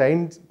தெரியுதுன்னு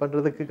ஷைன்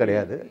பண்ணுறதுக்கு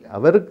கிடையாது.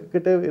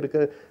 அவர்கிட்ட இருக்க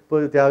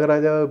இப்போ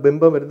தியாகராஜா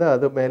பிம்பம் இருந்தால்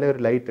அது மேலே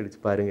ஒரு லைட்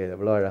அடிச்சு பாருங்கள்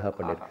எவ்வளோ அழகாக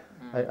பண்ணிடுறேன்.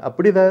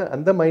 அப்படிதான்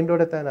அந்த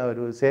மைண்டோட தான் நான்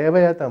ஒரு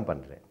சேவையாக தான்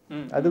பண்ணுறேன்.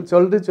 அது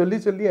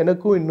சொல்லி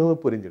எனக்கும்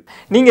இன்னும் புரிஞ்சிடும்.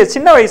 நீங்க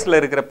சின்ன வயசுல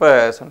இருக்கிறப்ப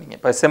சொன்னீங்க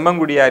இப்ப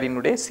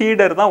செம்மங்குடியாரினுடைய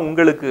சீடர் தான்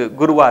உங்களுக்கு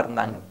குருவா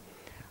இருந்தாங்க.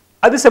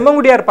 அது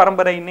செம்மங்குடியார்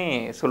பரம்பரைன்னு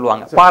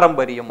சொல்லுவாங்க,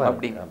 பாரம்பரியம்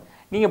அப்படின்னு.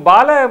 நீங்க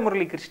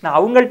பாலமுரளி கிருஷ்ணா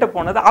அவங்கள்ட்ட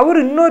போனது அவர்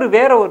இன்னொரு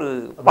வேற ஒரு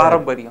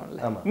பாரம்பரியம்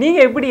இல்லை. நீங்க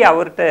எப்படி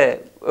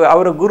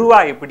அவரை குருவா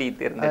எப்படி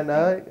தெரிஞ்சது?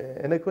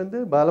 எனக்கு வந்து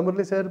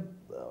பாலமுரளி சார்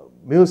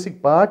மியூசிக்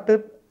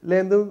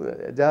பாட்டுலேருந்து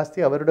ஜாஸ்தி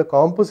அவரோட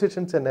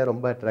காம்போசிஷன்ஸ் என்ன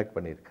ரொம்ப அட்ராக்ட்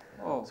பண்ணியிருக்கு.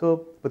 ஸோ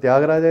இப்போ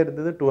தியாகராஜா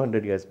இருந்தது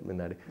 200 இயர்ஸ்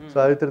முன்னாடி,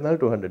 சுவாதி திருநாள்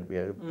 200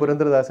 இயர்ஸ்,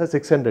 புரந்தரதாசா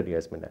 600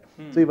 இயர்ஸ் முன்னாடி.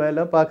 ஸோ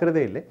இவெல்லாம்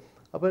பார்க்குறதே இல்லை.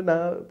 அப்போ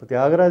நான் இப்போ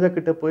தியாகராஜா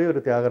கிட்ட போய் ஒரு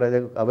தியாகராஜா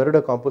அவரோட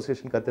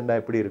காம்போசிஷன் கற்றுண்டா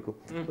எப்படி இருக்கும்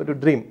ஒரு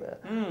ட்ரீம்.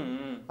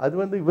 அது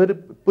வந்து இவர்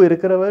இப்போ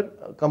இருக்கிறவர்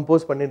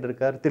கம்போஸ் பண்ணிட்டு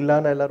இருக்கார்.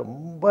 தில்லானா எல்லாம்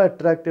ரொம்ப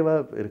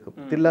அட்ராக்டிவாக இருக்கும்.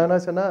 தில்லானா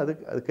சொன்னால்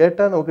அது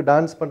கேட்டால் நமக்கு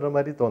டான்ஸ் பண்ணுற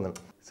மாதிரி தோணணும்.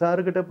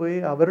 சாருக்கிட்ட போய்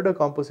அவரோட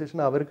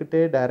காம்போசிஷன்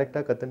அவர்கிட்டே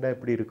டைரெக்டாக கற்றுண்டா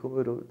எப்படி இருக்கும்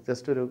ஒரு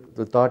ஜஸ்ட்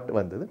ஒரு தாட்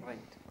வந்தது.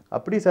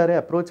 அப்படி சாரே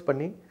அப்ரோச்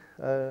பண்ணி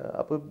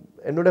அப்போ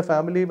என்னோட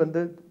ஃபேமிலி வந்து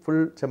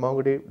ஃபுல்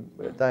செம்மாங்குடி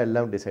தான்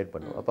எல்லாம் டிசைட்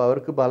பண்ணும். அப்போ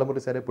அவருக்கு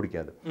பாலமுரளி சாரே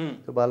பிடிக்காது.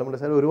 ஸோ பாலமுரளி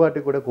சார் ஒரு வாட்டி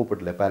கூட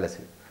கூப்பிடல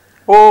பேலஸில்.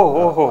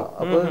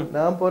 அப்போ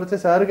நான் போறச்ச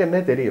சாருக்கு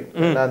என்ன தெரியும்,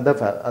 நான்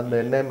அந்த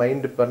என்ன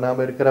மைண்ட்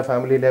பண்ணாம இருக்கிற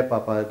ஃபேமிலியில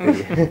பாப்பா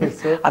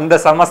தெரியும். அந்த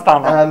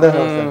சமஸ்தானம்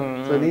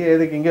ஸோ நீ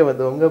எதுக்கு இங்கே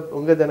வந்து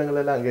உங்க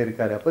ஜனங்கள் எல்லாம் அங்கே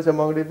இருக்காரு. அப்போ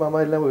செம்மாங்குடி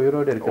மாமா எல்லாம்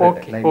உயிரோடு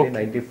இருக்கிறாங்க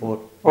 1994,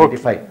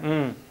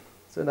 95.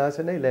 ஸோ நான்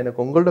சொன்னேன் இல்லை எனக்கு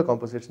உங்களோட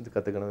காம்போசிஷன்ஸ்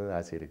கற்றுக்கணும்னு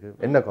ஆசை இருக்குது.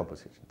 என்ன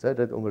காம்போசிஷன் சார்?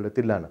 உங்களோட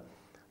தில்லானா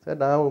சார்.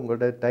 நான்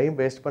உங்களோட டைம்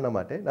வேஸ்ட் பண்ண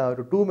மாட்டேன், நான்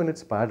ஒரு 2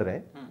 minutes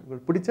பாடுறேன்,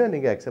 உங்களுக்கு பிடிச்சா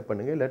நீங்கள் அக்செப்ட்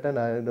பண்ணுங்கள், இல்லாட்டா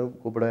நான் இன்னும்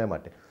கூப்பிடவே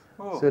மாட்டேன்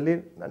சொல்லி.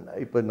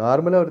 இப்போ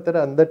நார்மலாக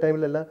ஒருத்தர் அந்த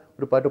டைம்ல எல்லாம்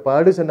ஒரு பாட்டு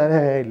பாடு சொன்னாங்க,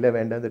 இல்லை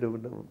வேண்டாம்,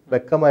 ஒரு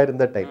வெக்கமாக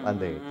இருந்த டைம்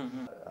அந்த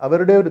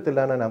அவருடைய ஒரு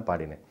தில்லானா நான்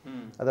பாடினேன்.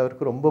 அது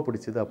அவருக்கு ரொம்ப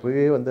பிடிச்சது.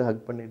 அப்போவே வந்து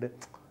ஹக் பண்ணிவிட்டு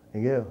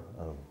எங்கே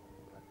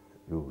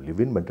you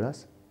live in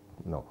Madras?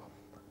 No.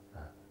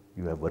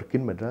 You have work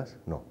in Madras?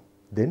 No.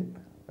 தென்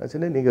நான்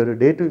சொன்னேன் நீங்கள் ஒரு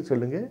டேட்டு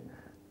சொல்லுங்கள்,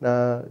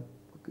 நான்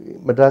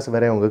மெட்ராஸ்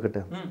வரேன்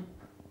உங்ககிட்ட.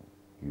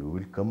 You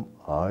will come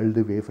all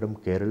the way from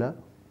Kerala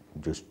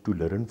just to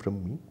learn from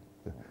me?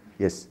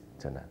 S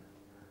சொன்னார்.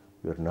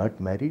 You are not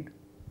married?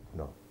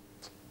 No.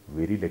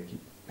 Very lucky.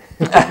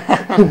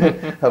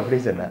 அப்படி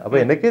சொன்னேன். அப்போ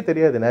எனக்கே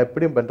தெரியாது நான்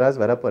எப்படி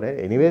மெட்ராஸ் வர போகிறேன்.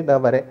 எனிவே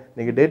நான் வரேன்,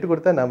 நீங்கள் டேட்டு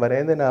கொடுத்தா நான்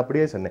வரேன்னு நான்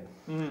அப்படியே சொன்னேன்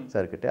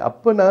சார்கிட்ட.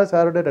 அப்போ நான்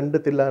சாரோட 2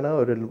 தில்லானா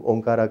ஒரு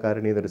ஓங்காரா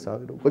காரணி ஒரு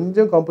சாங்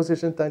கொஞ்சம்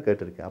காம்போசிஷன் தான்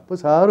கேட்டிருக்கேன். அப்போ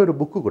சார் ஒரு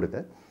புக்கு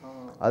கொடுத்தேன்.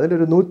 அதில்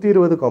ஒரு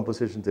 120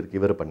 காம்போசிஷன்ஸ் இருக்குது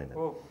இவர் பண்ணினேன்.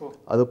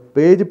 அது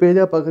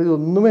பேஜாக பார்க்குறது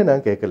ஒன்றுமே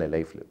நான் கேட்கல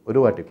லைஃப்பில் ஒரு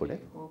வாட்டி கூட.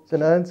 ஸோ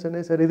நான்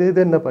சொன்னேன் சார் இது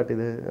என்ன பாட்டு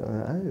இது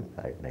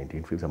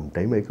 1950 some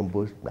time I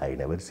compose I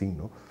never Singh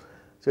no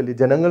சொல்லி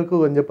ஜனங்களுக்கு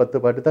கொஞ்சம் 10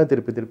 பாட்டு தான்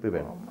திருப்பி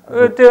வேணும்.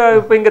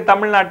 இப்போ இங்கே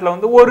தமிழ்நாட்டில்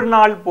வந்து ஒரு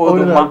நாள்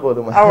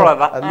போதுமா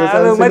அவ்வளோதான்,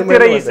 அந்த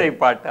திரை இசை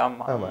பாட்டு.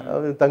 ஆமாம்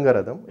அது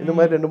தங்கரதம் இந்த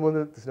மாதிரி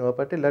 2-3 சினிமா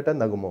பாட்டு இல்லாட்டா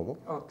நகுமோமும்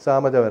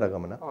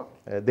சாமஜவரகமனா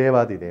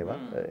தேவாதி தேவா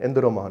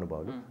எந்தரோ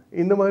மகானுபாவலு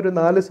இந்த மாதிரி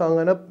 4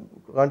 சாங்கான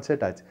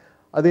கான்செர்ட் ஆச்சு.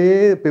 அதே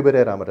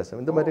பிபரே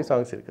ராமரசம் இந்த மாதிரி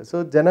சாங்ஸ் இருக்குது. ஸோ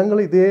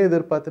ஜனங்கள் இதே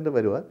எதிர்பார்த்துட்டு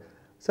வருவார்,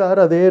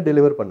 சார் அதே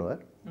டெலிவர்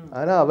பண்ணுவார்.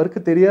 ஆனா அவருக்கு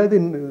தெரியாது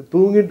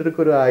தூங்கிட்டு இருக்க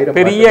ஒரு 1000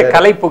 பெரிய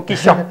கலை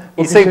பொக்கிஷம்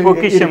இசை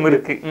பொக்கிஷம்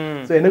இருக்கு.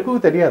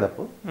 எனக்கும் தெரியாது.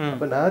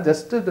 அப்போ நான்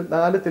ஜஸ்ட்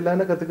 4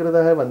 தில்லான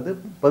கத்துக்கிறதாக வந்து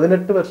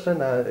 18 வருஷம்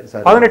நான்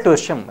 18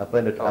 வருஷம்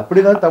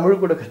அப்படிதான் தமிழ்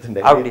கூட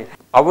கத்துட்டேன்.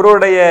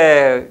 அவருடைய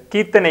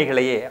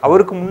கீர்த்தனைகளையே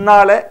அவருக்கு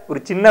முன்னால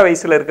ஒரு சின்ன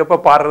வயசுல இருக்கப்ப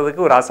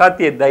பாடுறதுக்கு ஒரு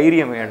அசாத்திய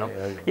தைரியம் வேணும்.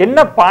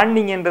 என்ன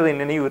பாண்டிங்கன்றது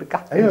நினைவு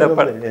இருக்கா?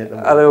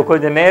 அது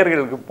கொஞ்சம்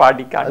நேயர்களுக்கு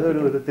பாடிக்கா. அது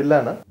ஒரு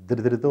தில்லானா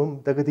திருதிருத்தம்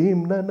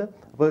தகுதியும்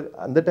அப்போ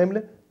அந்த டைம்ல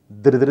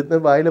திருதிருத்த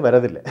வாயில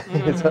வரதில்லை.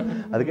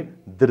 அதுக்கு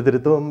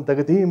திருதிருத்தம்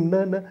தகுதியும்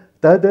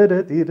ததர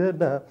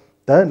தீரனா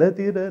தன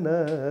தீரனா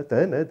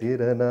தன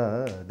தீரனா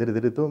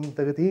திருதிருத்தம்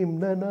தகுதியும்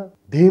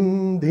Thiem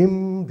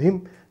Thiem Thiem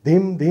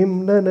Thiem Thiem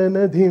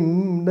நன திம்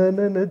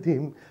நன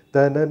திம்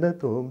தனன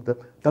தோம்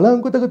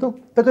தலாங்கு தகதோம்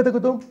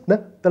தகதகதோம் ந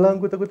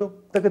தலாங்கு தகதோம்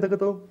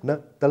தகதகதோம் ந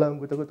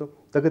தலாங்கு தகதோம்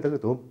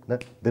தகதகதோம் ந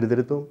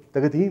திருதிருத்தம்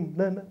தகுதியும்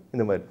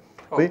இந்த மாதிரி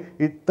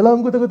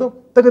தலாங்கு தகதோம்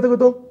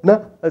தகதகதோம் ந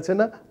அது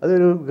சொன்னா அது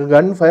ஒரு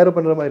கன் ஃபயர்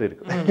பண்ற மாதிரி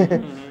இருக்கு.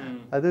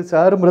 அது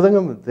சார்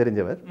மிருதங்கம்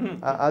தெரிஞ்சவர்,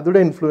 அதோட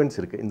இன்ஃப்ளூயன்ஸ்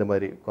இருக்கு இந்த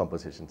மாதிரி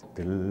காம்போசிஷன்ஸ்.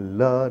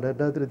 தில்லான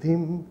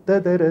நாதிருதிம்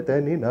ததர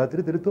தனி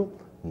நாதிருதிருத்தோம்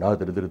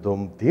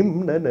நாதிருதிருத்தோம் திம்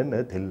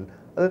நன தில்.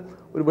 அது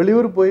ஒரு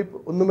வெளியூர் போய்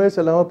ஒன்றுமே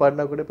சொல்லாமல்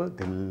பாடினா கூட இப்போ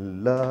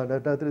தில்லான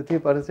நாதிருதி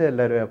பாடிச்சா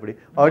எல்லாருமே அப்படி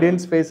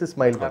ஆடியன்ஸ் ஃபேஸ்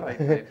ஸ்மைல்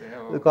பண்ணுறாங்க.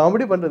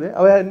 காமெடி பண்ணுறது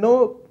அவ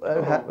இன்னும்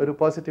ஒரு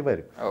பாசிட்டிவாக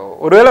இருக்கு.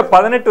 ஒருவேளை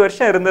 18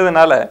 வருஷம்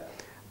இருந்ததுனால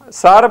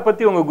சாரை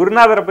பத்தி உங்க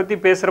குருநாதரை பத்தி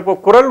பேசுறப்போ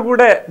குரல்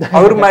கூட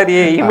அவர்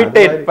மாதிரியே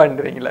இமிட்டேட்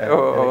பண்றீங்களா?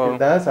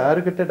 நான் சாரு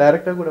கிட்ட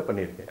டைரக்டா கூட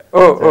பண்ணியிருக்கேன்.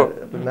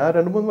 நான்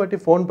 2-3 வாட்டி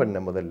ஃபோன்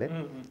பண்ணேன். முதல்ல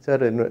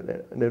சார்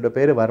என்னோட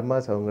பேரு வர்மா,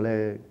 அவங்களே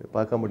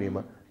பார்க்க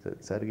முடியுமா?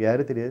 சாருக்கு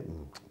யாரு தெரியாது,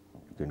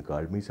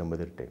 call me some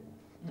other time.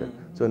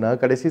 So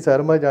நான் கடைசி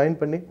சாரமா ஜாயின்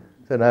பண்ணி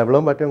சார் நான் எவ்வளோ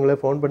மாட்டேன் உங்களே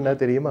ஃபோன் பண்ணா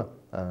தெரியுமா?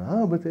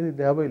 சரி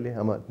ஞாபகம் இல்லையா?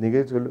 ஆமாம்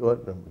நீங்கள் சொல்லுவார்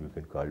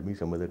call me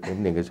some other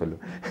time நீங்கள் சொல்லு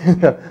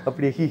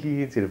அப்படி ஹி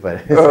சிரிப்பார்.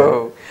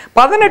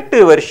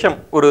 18 வருஷம்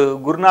ஒரு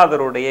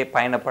குருநாதருடைய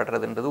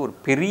பயணப்படுறதுன்றது ஒரு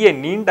பெரிய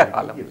நீண்ட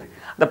காலம்.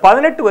 அந்த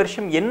 18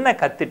 வருஷம் என்ன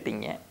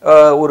கத்துட்டீங்க?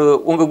 ஒரு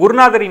உங்க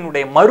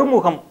குருநாதரினுடைய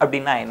மறுமுகம்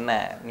அப்படின்னா என்ன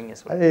நீங்க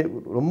சொல்லுங்க.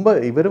 ரொம்ப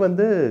இவர்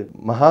வந்து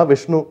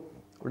மகாவிஷ்ணு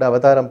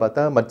அவதாரம்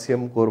பார்த்தா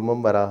மத்ஸ்யம்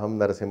கூர்மம் வராகம்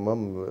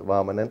நரசிம்மம்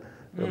வாமனன்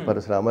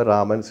பரசுராமர்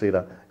ராமன்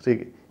ஸ்ரீ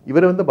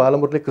இவர் வந்து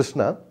பாலமுரளி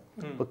கிருஷ்ணா.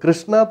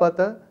 கிருஷ்ணா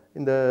பார்த்தா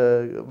இந்த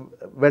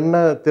வெண்ண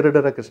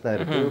திருடுற கிருஷ்ணா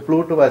இருக்கு,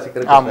 ஃப்ளூட்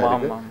வாசிக்கிற கிருஷ்ணா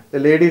இருக்கு,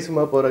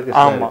 லேடிஸ்மா போற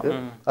கிருஷ்ணா இருக்கு,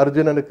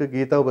 அர்ஜுனனுக்கு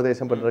கீதா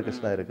உபதேசம் பண்ற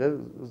கிருஷ்ணா இருக்கு.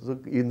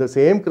 இந்த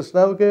சேம்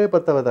கிருஷ்ணாவுக்கே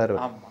 10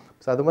 அவதாரம்.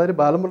 ஸோ அது மாதிரி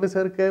பாலமுரளி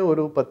சாருக்கு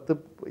ஒரு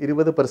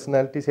 10-20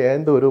 பர்சனாலிட்டி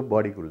சேர்ந்து ஒரு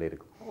பாடிக்குள்ளே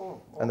இருக்கும்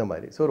அந்த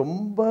மாதிரி. ஸோ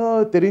ரொம்ப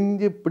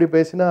தெரிஞ்சு இப்படி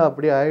பேசினா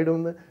அப்படி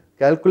ஆயிடும்னு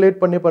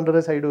கால்குலேட் பண்ணி பண்ற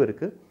சைடும்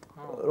இருக்கு.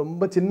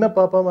 ரொம்ப சின்ன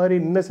பாப்பா மாதிரி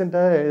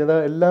இன்னசென்ட்டா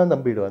ஏதாவது எல்லாம்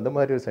நம்பிடும் அந்த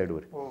மாதிரி ஒரு சைடு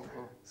இருக்கு.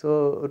 ஸோ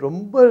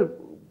ரொம்ப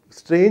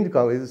ஸ்ட்ரேஞ்ச்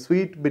இது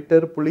ஸ்வீட்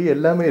பிட்டர் புளி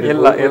எல்லாமே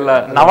இருக்கு.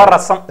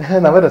 நவரசம்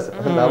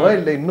நவ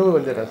இல்லை இன்னும்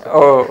கொஞ்சம்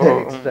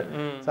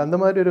ரசம் அந்த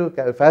மாதிரி ஒரு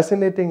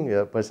ஃபேசினேட்டிங்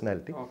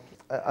பர்சனாலிட்டி.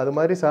 அது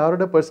மாதிரி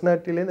சாரோட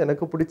பர்சனாலிட்டிலேருந்து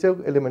எனக்கு பிடிச்ச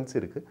எலிமெண்ட்ஸ்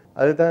இருக்கு.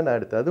 அதுதான் நான்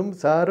அடுத்து. அதுவும்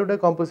சாரோட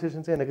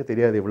காம்போசிஷன்ஸ் எனக்கு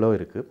தெரியாது இவ்வளோ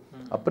இருக்கு.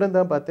 அப்புறம்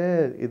தான் பார்த்தேன்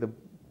இது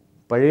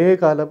பழைய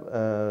கால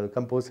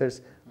கம்போசர்ஸ்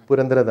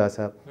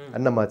புரந்தரதாசா,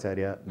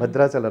 அன்னமாச்சாரியா,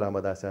 பத்ராச்சல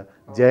ராமதாசா,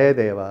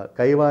 ஜெயதேவா,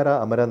 கைவாரா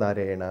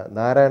அமரநாராயணா,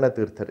 நாராயண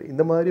தீர்த்தர்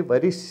இந்த மாதிரி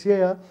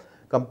வரிசையா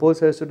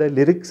கம்போசர்ஸோட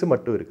லிரிக்ஸ்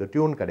மட்டும் இருக்கு,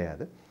 டியூன்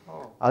கிடையாது.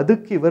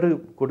 அதுக்கு இவர்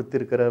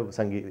கொடுத்திருக்கிற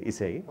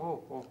இசை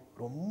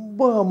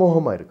ரொம்ப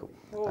அமோகமா இருக்கும்.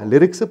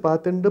 லிரிக்ஸ்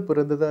பார்த்துட்டு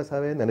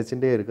புரந்தரதாசாவே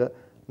நினைச்சுட்டே இருக்க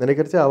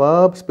நினைக்கிறச்சு அவா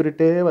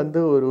ஸ்பிரிட்டே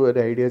வந்து ஒரு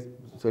ஐடியா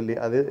சொல்லி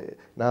அது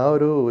நான்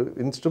ஒரு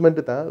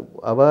இன்ஸ்ட்ருமெண்ட் தான்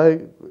அவா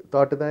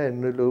தாட்டு தான்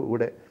என்னோட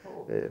கூட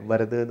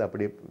வருது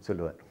அப்படி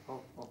சொல்லுவார்.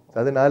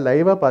 அது நான்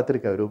லைவாக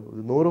பார்த்துருக்கேன், ஒரு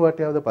 100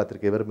 வாட்டியாவது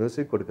பார்த்துருக்கேன் இவர்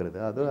மியூசிக் கொடுக்கறது.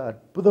 அது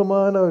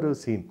அற்புதமான ஒரு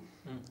சீன்.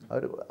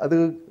 அது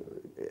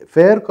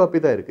ஃபேர் காப்பி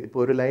தான் இருக்குது. இப்போ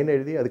ஒரு லைன்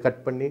எழுதி அது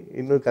கட் பண்ணி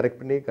இன்னும் கரெக்ட்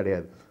பண்ணி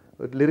கிடையாது.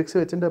 ஒரு லிரிக்ஸ்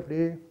வச்சுட்டு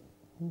அப்படியே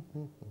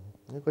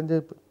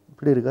கொஞ்சம்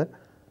இப்படி இருக்கார்.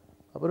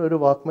 அப்புறம் ஒரு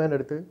வாக்மேன்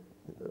எடுத்து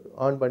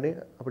ஆன் பண்ணி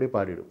அப்படியே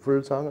பாடிடும்,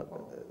 ஃபுல் சாங்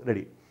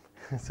ரெடி.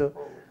 ஸோ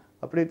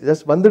அப்படி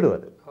ஜஸ்ட் வந்துடும்.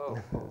 அது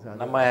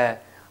நம்ம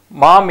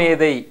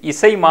மாமேதை,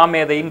 இசை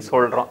மாமேதைன்னு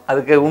சொல்றோம்.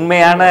 அதுக்கு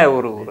உண்மையான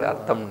ஒரு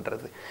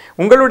அர்த்தம்ன்றது.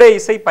 உங்களுடைய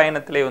இசை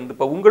பயணத்திலே வந்து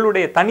இப்போ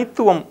உங்களுடைய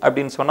தனித்துவம்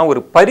அப்படின்னு சொன்னா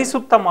ஒரு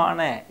பரிசுத்தமான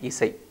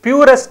இசை,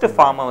 பியூரஸ்ட்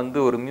ஃபார்மை வந்து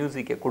ஒரு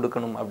மியூசிக்கை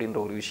கொடுக்கணும் அப்படின்ற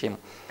ஒரு விஷயம்.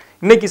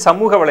 இன்னைக்கு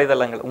சமூக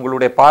வலைதளங்கள்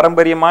உங்களுடைய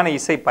பாரம்பரியமான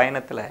இசை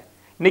பயணத்துல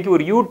இன்னைக்கு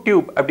ஒரு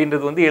யூடியூப்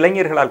அப்படின்றது வந்து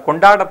இளைஞர்களால்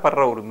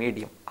கொண்டாடப்படுற ஒரு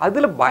மீடியம்.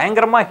 அதுல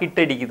பயங்கரமா ஹிட்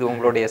அடிக்குது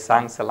உங்களுடைய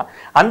சாங்ஸ் எல்லாம்.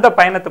 அந்த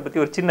பயணத்தை பத்தி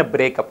ஒரு சின்ன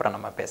பிரேக் அப்புறம்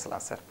நம்ம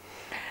பேசலாம் சார்.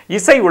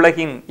 இசை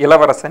உலகின்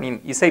இளவரசனின்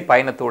இசை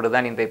பயணத்தோடு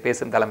தான் இன்றைய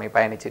பேசும் தலைமை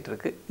பயணிச்சிட்டு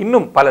இருக்கு.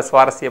 இன்னும் பல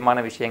சுவாரஸ்யமான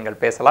விஷயங்கள்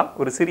பேசலாம்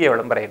ஒரு சிறிய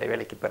விளம்பர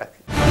இடைவேளைக்கு பிறகு.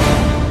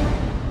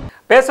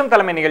 பேசும்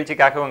தலைமை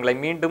நிகழ்ச்சிக்காக உங்களை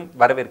மீண்டும்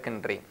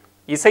வரவேற்கின்றேன்.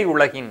 இசை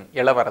உலகின்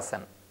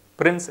இளவரசன்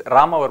பிரின்ஸ்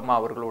ராமவர்மா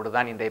அவர்களோடு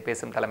தான் இன்றைய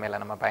பேசும்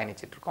தலைமையில் நம்ம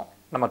பயணிச்சிட்டு இருக்கோம்.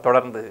 நம்ம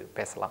தொடர்ந்து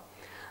பேசலாம்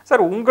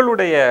சார்.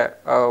 உங்களுடைய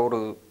ஒரு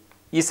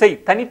இசை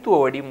தனித்துவ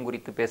வடிவம்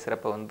குறித்து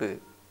பேசுகிறப்ப வந்து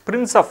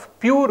பிரின்ஸ் ஆஃப்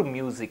பியூர்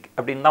மியூசிக்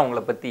அப்படின்னு தான்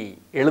உங்களை பற்றி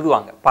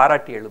எழுதுவாங்க,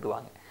 பாராட்டி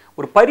எழுதுவாங்க.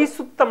 ஒரு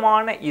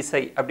பரிசுத்தமான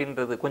இசை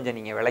அப்படின்றது கொஞ்சம்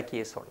நீங்கள்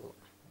விளக்கியே சொல்லலாம்.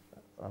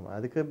 ஆமாம்,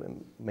 அதுக்கு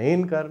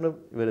மெயின் காரணம்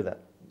இவர்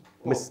தான்,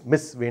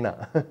 மிஸ் வீணா.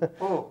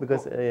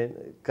 பிகாஸ்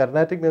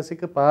கர்நாடிக்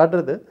மியூசிக்கு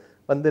பாடுறது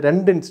வந்து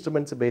 2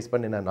 இன்ஸ்ட்ருமெண்ட்ஸ் பேஸ்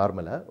பண்ணி நான்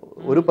நார்மலாக,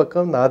 ஒரு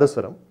பக்கம்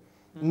நாதஸ்வரம்,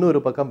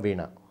 இன்னொரு பக்கம்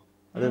வீணா.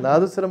 அது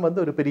நாதஸ்வரம் வந்து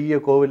ஒரு பெரிய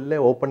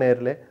கோவிலில் ஓப்பன்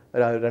ஏரில்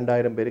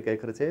 2000 பேர்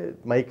கேட்குறச்சே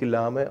மைக்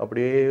இல்லாமல்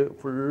அப்படியே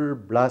ஃபுல்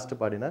பிளாஸ்ட்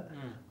பாடினா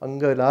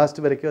அங்கே லாஸ்ட்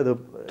வரைக்கும் அது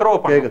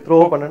த்ரோ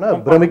பண்ணனா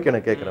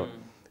பிரமிக்கணும் கேட்குறவன்.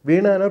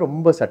 வீணானா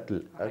ரொம்ப சட்டில்,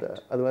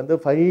 அது வந்து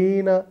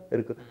ஃபைனாக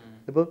இருக்குது.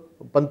 இப்போ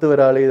பந்து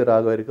வராளி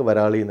ராகம் இருக்குது,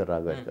 வராளின்னு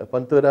ராகம் இருக்குது.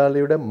 பந்து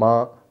வராளியோட மா,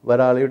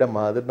 வராளியோட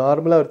மா, அது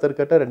நார்மலாக ஒருத்தர்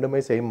கேட்டால்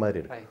ரெண்டுமே சேம்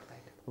மாதிரி இருக்கு.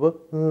 இப்போ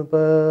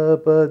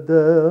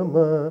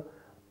பதமா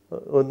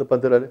ஒன்று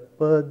பந்து வராளி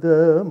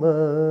பதமா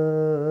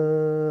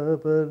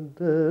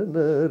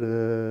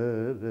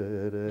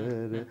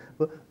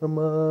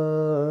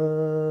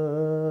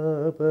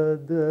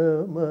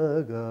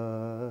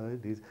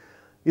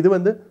இது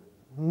வந்து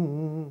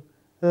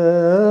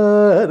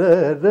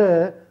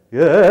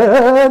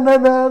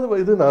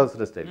இது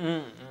நாதஸ்வர ஸ்டைல்.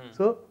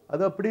 ஸோ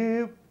அது அப்படியே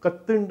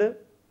கத்துண்டு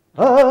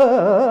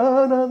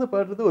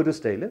பாடுறது ஒரு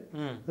ஸ்டைலு.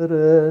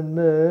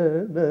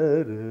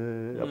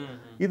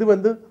 இது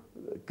வந்து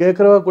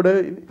கேட்குறவா கூட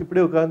இப்படி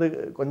உட்காந்து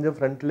கொஞ்சம்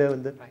ஃப்ரண்ட்ல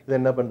வந்து இது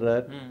என்ன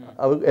பண்றார்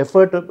அவங்க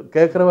எஃபர்ட்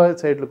கேட்குறவா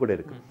சைடில் கூட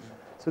இருக்கு.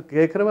 ஸோ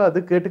கேட்குறவா அது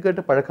கேட்டு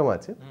கேட்டு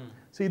பழக்கமாச்சு.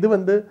 ஸோ இது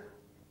வந்து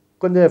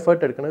கொஞ்சம்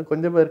எஃபர்ட் எடுக்கணும்.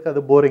 கொஞ்சம் பேருக்கு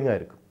அது போரிங்காக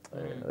இருக்கும்,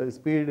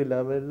 ஸ்பீடு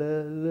இல்லாமல்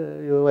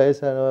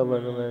வயசானவா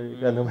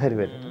அந்த மாதிரி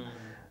வேணும்.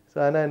 ஸோ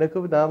ஆனால் எனக்கு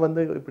நான்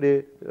வந்து இப்படி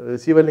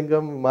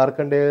சிவலிங்கம்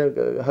மார்க்கண்டே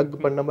ஹக்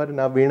பண்ண மாதிரி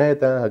நான் வீணையை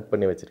தான் ஹக்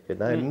பண்ணி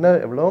வச்சிருக்கேன். நான் என்ன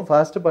எவ்வளோ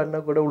ஃபாஸ்ட்டு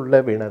பாடினா கூட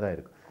உள்ள வீணை தான்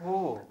இருக்கும்.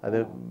 அது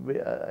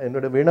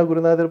என்னோட வீணா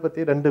குருநாதர்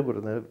பற்றி 2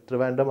 குருநாதர்,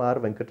 திருவேண்டம் ஆர்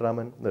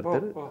வெங்கட்ராமன்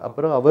ஒருத்தர்,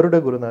 அப்புறம் அவரோட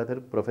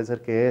குருநாதர்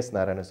ப்ரொஃபஸர் KS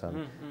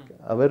நாராயணசாமி.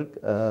 அவர்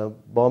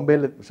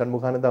பாம்பேல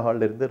சண்முகானந்தா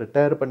ஹாலில் இருந்து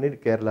ரிட்டையர் பண்ணி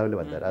கேரளாவில்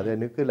வந்தார். அது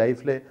எனக்கு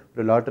லைஃப்ல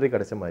ஒரு லாட்டரி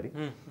கிடைச்ச மாதிரி.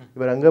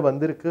 இவர் அங்கே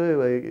வந்திருக்கு,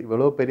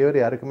 இவ்வளோ பெரியவர்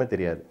யாருக்குமே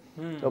தெரியாது.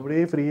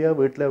 அப்படியே ஃப்ரீயாக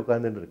வீட்டில்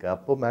உட்காந்துட்டு இருக்கு.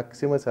 அப்போ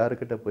மேக்சிமம்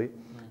சாருக்கிட்ட போய்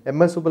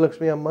MS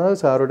சுப்பலக்ஷ்மி அம்மா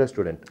சாரோட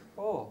ஸ்டூடெண்ட்.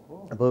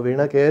 அப்போ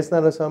வீணா KS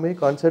நாராயணசாமி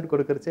கான்சர்ட்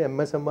கொடுக்கறச்சு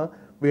MS அம்மா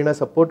வீணா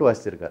சப்போர்ட்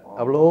வாசிச்சிருக்கார்.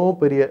 அவ்வளோ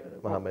பெரிய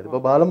மகாமேதை. இப்போ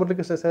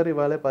பாலமுரளிகிருஷ்ண சார்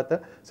இவாளே பார்த்தா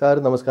சார்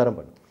நமஸ்காரம்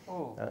பண்ணும்.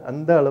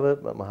 அந்த அளவு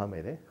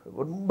மகாமேதை.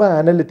 ரொம்ப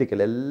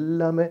அனலிட்டிக்கல்,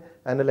 எல்லாமே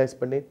அனலைஸ்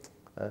பண்ணி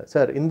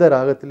சார் இந்த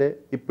ராகத்திலே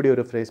இப்படி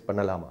ஒரு ஃப்ரேஸ்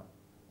பண்ணலாமா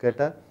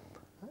கேட்டால்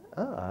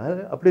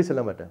அப்படி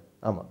சொல்ல மாட்டேன்,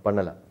 ஆமாம்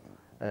பண்ணலாம்,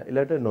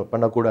 இல்லாட்டி இன்னும்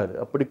பண்ணக்கூடாது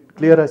அப்படி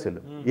கிளியராக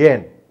சொல்லும்.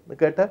 ஏன்னு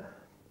கேட்டால்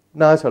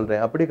நான்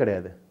சொல்கிறேன் அப்படி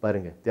கிடையாது,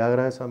 பாருங்க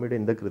தியாகராஜ சுவாமியோட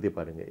இந்த கிருதி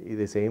பாருங்க,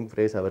 இது சேம்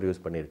ஃப்ரேஸ் அவர்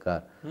யூஸ்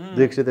பண்ணியிருக்கார்,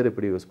 தீட்சிதர்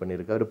இப்படி யூஸ்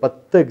பண்ணியிருக்கார். ஒரு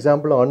 10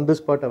 எக்ஸாம்பிள் ஆன் தி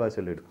ஸ்பாட் அவர்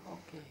சொல்லிடும்.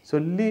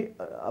 சொல்லி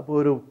அப்போ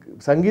ஒரு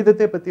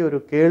சங்கீதத்தை பற்றி ஒரு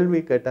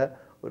கேள்வி கேட்டால்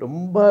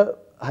ரொம்ப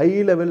ஹை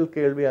லெவல்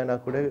கேள்வி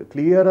ஆனால் கூட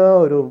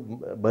கிளியராக ஒரு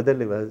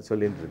பதில்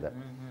சொல்லிட்டு இருந்தேன்.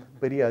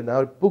 பெரிய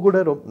நான் இப்போ கூட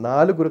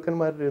 4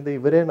 குருக்கன்மார் இருந்து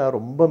இவரே நான்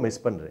ரொம்ப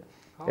மிஸ் பண்ணுறேன்.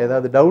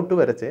 ஏதாவது டவுட்டு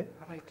வரச்சே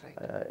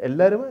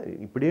எல்லாருமே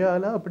இப்படியே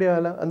ஆகலாம் அப்படியே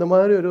ஆகலாம் அந்த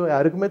மாதிரி ஒரு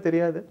யாருக்குமே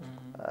தெரியாது.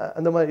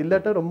 அந்த மாதிரி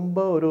இல்லாட்டா ரொம்ப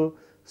ஒரு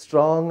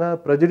ஸ்ட்ராங்காக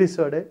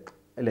ப்ரெஜுடிஸோட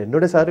இல்லை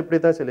என்னோட சார் இப்படி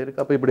தான்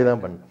சொல்லியிருக்கு அப்போ இப்படி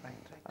தான் பண்ணேன்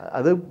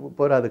அது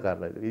போகாது.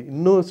 காரணம்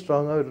இன்னும்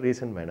ஸ்ட்ராங்காக ஒரு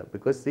ரீசன் வேணும்.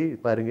 பிகாஸ்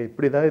பாருங்க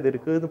இப்படி தான் இது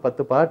இருக்குது,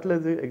 10 பாட்டில்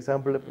இது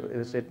எக்ஸாம்பிள்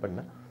இலிஸ்ட்ரேட்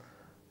பண்ணேன்.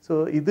 ஸோ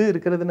இது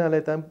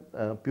இருக்கிறதுனாலே தான்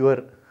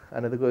பியூர்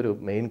ஆனதுக்கு ஒரு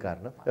மெயின்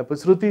காரணம். அப்போ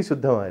ஸ்ருதி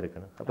சுத்தமாக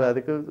இருக்கணும். அப்போ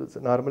அதுக்கு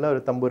நார்மலாக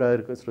ஒரு தம்பூராக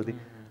இருக்கும் ஸ்ருதி.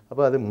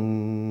 அப்போ அது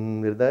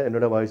இருந்தால்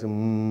என்னோட வாய்ஸ்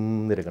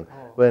இருக்கணும்.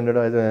 இப்போ என்னோட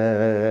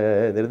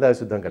இருந்தால்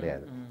சுத்தம்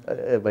கிடையாது,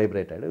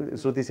 வைப்ரேட் ஆகிடும்.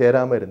 ஸ்ருதி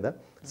சேராமல் இருந்தால்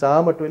சா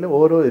மட்டும் இல்லை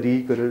ஓரோ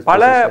ரீக்கு ஒரு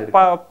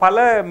பல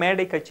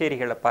மேடை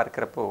கச்சேரிகளை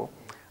பார்க்குறப்போ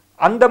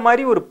அந்த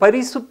மாதிரி ஒரு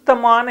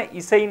பரிசுத்தமான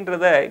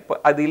இசைன்றத இப்போ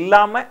அது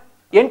இல்லாமல்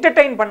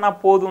என்டர்டெயின் பண்ணால்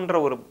போதுன்ற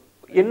ஒரு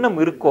எண்ணம்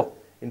இருக்கோ?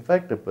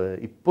 இன்ஃபேக்ட்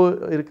இப்போ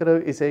இருக்கிற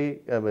இசை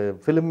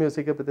ஃபிலிம்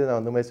மியூசிக்கை பற்றி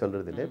நான் அந்த மாதிரி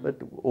சொல்கிறது இல்லை.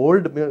 பட்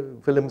ஓல்டு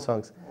ஃபிலிம்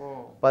சாங்ஸ்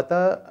பார்த்தா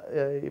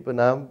இப்போ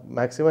நான்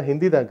மேக்ஸிமம்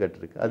ஹிந்தி தான்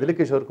கேட்டிருக்கேன். அதில்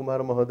கிஷோர்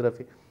குமார், முகமது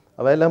ரஃபி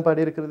அவையெல்லாம்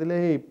பாடியிருக்கிறதுலே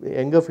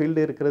எங்கள்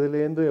ஃபீல்டு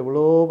இருக்கிறதுலேருந்து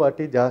எவ்வளோ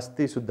வாட்டி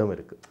ஜாஸ்தி சுத்தம்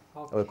இருக்குது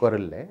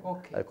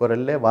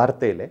குரல்ல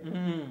வார்த்தையில்.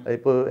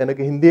 இப்போ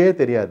எனக்கு ஹிந்தியே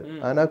தெரியாது,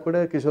 ஆனால்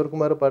கூட கிஷோர்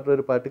குமார் பாடுற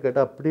ஒரு பாட்டு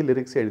கேட்டால் அப்படி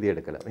லிரிக்ஸ் எழுதி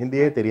எடுக்கலாம்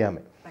ஹிந்தியே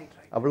தெரியாமல்,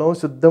 அவ்வளோ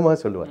சுத்தமாக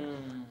சொல்லுவார்.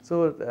 ஸோ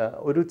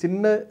ஒரு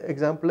சின்ன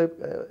எக்ஸாம்பிள்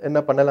என்ன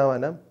பண்ணலாம்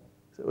வேணா,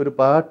 ஒரு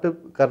பாட்டு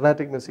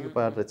கர்நாடிக் மியூசிக்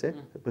பாடுறச்சு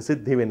இப்போ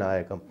சித்தி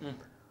விநாயகம்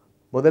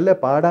முதல்ல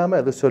பாடாமல்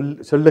அது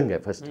சொல்லுங்க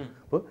ஃபர்ஸ்ட்.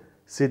 இப்போ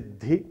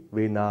சித்தி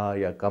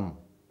விநாயகம்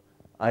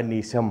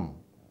அனிஷம்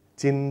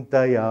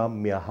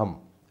சிந்தயாமியகம்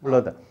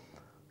இவ்வளோதான்.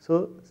 ஸோ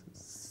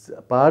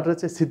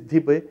பாடுறச்ச சித்தி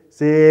போய்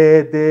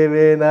சேதி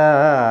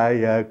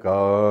விநாயகம்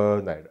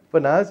ஆகிடும். இப்போ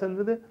நான்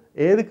சொல்றது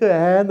எதுக்கு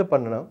ஏந்து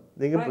பண்ணணும்,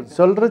 நீங்கள்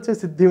சொல்றச்ச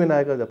சித்தி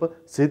விநாயகம், அப்போ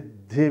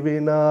சித்தி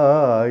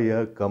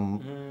விநாயகம்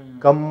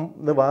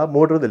கம்னு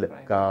மூடுறது இல்லை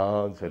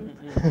கான்னு சொல்லி.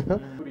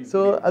 ஸோ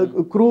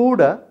அது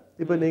க்ரூடா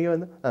இப்போ நீங்கள்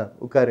வந்து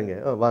உட்காருங்க,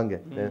 வாங்க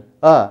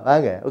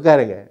வாங்க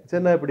உட்காருங்க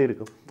சொன்னா எப்படி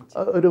இருக்கும்,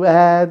 ஒரு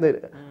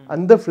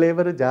அந்த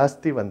ஃப்ளேவர்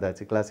ஜாஸ்தி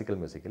வந்தாச்சு கிளாசிக்கல்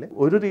மியூசிக்கில்.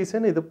 ஒரு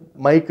ரீசன் இது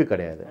மைக்கு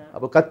கிடையாது,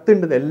 அப்போ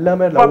கத்துன்றது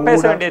எல்லாமே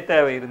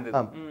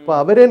இப்போ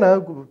அவரே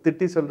நான்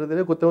திட்டி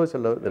சொல்றதுல குத்தவும்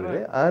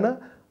சொல்றது. ஆனால்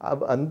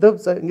அந்த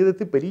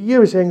சங்கீதத்தில் பெரிய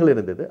விஷயங்கள்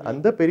இருந்தது,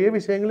 அந்த பெரிய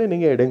விஷயங்களை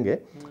நீங்கள் எடுங்க,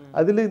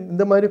 அதில்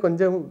இந்த மாதிரி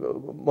கொஞ்சம்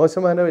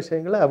மோசமான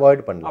விஷயங்களை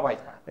அவாய்ட் பண்ணலாம்.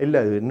 இல்லை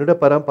என்னோட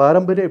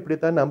பாரம்பரியம்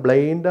இப்படித்தான், நான்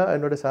பிளைண்டாக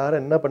என்னோட சார்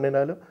என்ன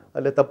பண்ணினாலும்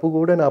அதில் தப்பு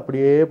கூட நான்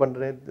அப்படியே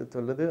பண்ணுறேன்னு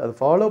சொல்லுது, அது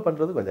ஃபாலோ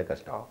பண்ணுறது கொஞ்சம்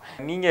கஷ்டம்.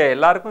 நீங்கள்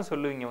எல்லாருக்கும்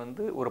சொல்லுவீங்க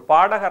வந்து ஒரு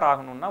பாடகர்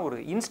ஆகணும்னா ஒரு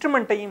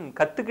இன்ஸ்ட்ருமெண்ட்டையும்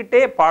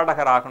கற்றுக்கிட்டே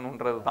பாடகர்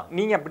ஆகணுன்றது தான்,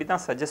 நீங்கள் அப்படி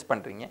தான் சஜஸ்ட்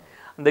பண்ணுறீங்க.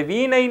 அந்த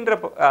வீணைன்ற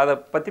அதை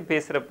பற்றி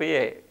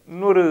பேசுகிறப்பயே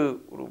இன்னொரு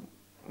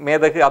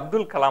மேதகு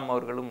அப்துல் கலாம்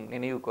அவர்களும்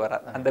நினைவுக்கு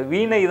வரார். அந்த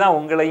வீணை தான்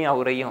உங்களையும்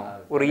அவரையும்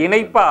ஒரு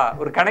இணைப்பா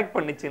ஒரு கனெக்ட்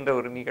பண்ணிச்சுன்ற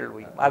ஒரு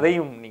நிகழ்வையும்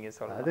அதையும் நீங்க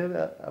சொல்லலாம். அது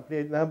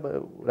அப்படி நான்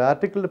ஒரு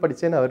ஆர்டிக்கிள்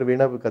படித்தேன், அவர்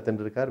வீணா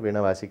கத்துட்டு இருக்கார்,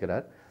 வீணா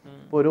வாசிக்கிறார்.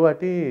 இப்போ ஒரு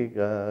வாட்டி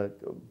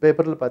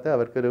பேப்பரில் பார்த்தா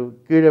அவருக்கு ஒரு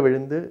கீழே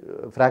விழுந்து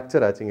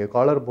ஃப்ராக்சர் ஆச்சு, இங்கே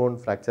காலர் போன்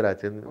ஃப்ராக்சர்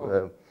ஆச்சு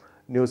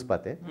நியூஸ்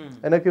பார்த்தேன்.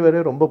 எனக்கு இவர்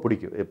ரொம்ப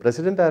பிடிக்கும்,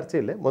 பிரசிடென்ட் ஆச்சு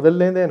இல்லை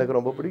முதல்லேருந்தே எனக்கு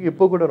ரொம்ப பிடிக்கும்,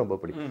 இப்போ கூட ரொம்ப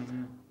பிடிக்கும்.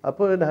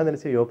 அப்போ நான்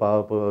நினச்சேன் ஐயோ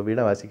பாவம் இப்போ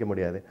வீணா வாசிக்க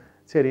முடியாது,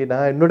 சரி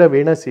நான் என்னோட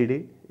வீணா சிடி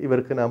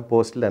இவருக்கு நான்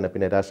போஸ்ட்டில்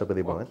அனுப்பினேன்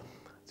ராஷ்டிரபதி பவன்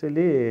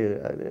சொல்லி,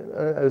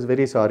 I was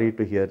very sorry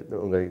to hear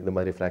உங்கள் இந்த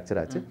மாதிரி ஃப்ராக்சர்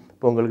ஆச்சு,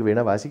 இப்போ உங்களுக்கு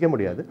வீணா வாசிக்க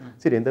முடியாது,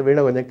 சரி இந்த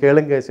வீணை கொஞ்சம்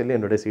கேளுங்க சொல்லி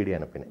என்னோட சிடி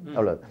அனுப்பினேன்,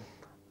 அவ்வளோதான்.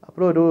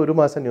 அப்புறம் ஒரு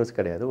மாதம் நியூஸ்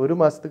கிடையாது, ஒரு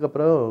மாதத்துக்கு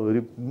அப்புறம்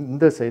ஒரு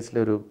இந்த சைஸில்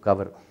ஒரு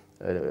கவர்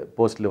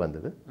போஸ்ட்டில்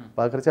வந்தது.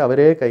 பார்க்குறச்சு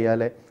அவரே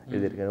கையால்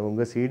எழுதியிருக்கேன்,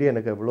 உங்கள் சிடி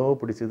எனக்கு எவ்வளோ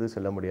பிடிச்சது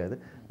சொல்ல முடியாது,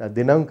 நான்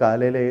தினம்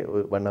காலையில்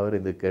 1 hour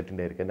இது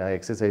கேட்டுகிட்டே இருக்கேன், நான்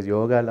எக்ஸசைஸ்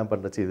யோகா எல்லாம்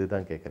பண்ணுறச்சு இது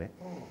தான் கேட்குறேன்.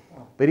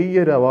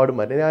 பெரிய ஒரு அவார்டு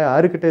மாதிரி, நான்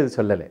யாருக்கிட்டே இது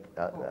சொல்லலை,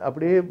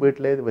 அப்படியே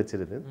வீட்டிலே இது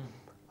வச்சிருது.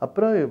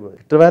 அப்புறம்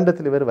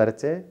ட்ரிவாண்டத்தில் இவர்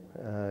வரைச்சே,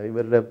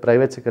 இவரோட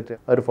ப்ரைவேட் செக்ரட்டரி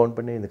அவர் ஃபோன்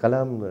பண்ணி இந்த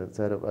கலாம்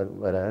சார்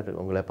வரார்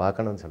உங்களை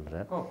பார்க்கணும்னு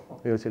சொல்கிறார்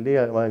இவர் சொல்லி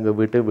எங்கள்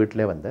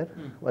வீட்டிலே வந்தார்.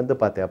 வந்து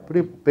பார்த்தேன்,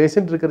 அப்படி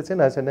பேசிட்டு இருக்கிறச்சே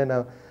நான் சொன்னேன்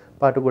நான்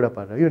பாட்டு கூட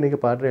பாடுறேன். ஐயோ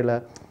நீங்கள் பாடுறீங்களா,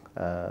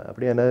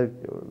 அப்படி என்ன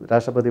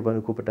ராஷ்டிரபதி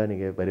பவன் கூப்பிட்டா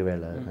நீங்கள்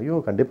வருவேல, ஐயோ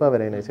கண்டிப்பாக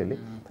வரேனே சொல்லி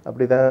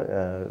அப்படி தான்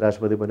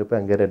ராஷ்டிரபதி பவன் போய்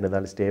அங்கே 2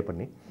 நாள் ஸ்டே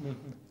பண்ணி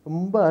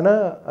ரொம்ப.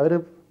 ஆனால் அவர்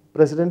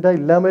பிரசிடெண்ட்டாக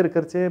இல்லாமல்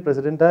இருக்கிறச்சு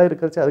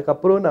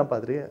அதுக்கப்புறம் நான்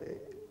பார்த்துருக்கேன்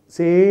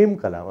சேம்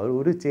கலாம், அவர்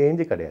ஒரு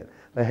சேஞ்சு கிடையாது,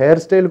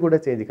 ஹேர் ஸ்டைல் கூட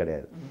சேஞ்சு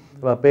கிடையாது,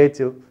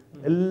 பேச்சு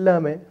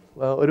எல்லாமே.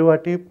 ஒரு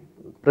வாட்டி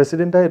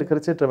பிரசிடெண்ட்டாக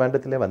இருக்கிறச்சு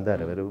ட்ரிவாண்டத்திலே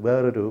வந்தார் அவர்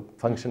வேறொரு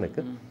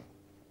ஃபங்க்ஷனுக்கு.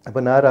 அப்போ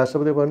நான்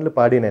ராஷ்டிரபதி பவனில்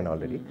பாடினேன்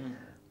ஆல்ரெடி.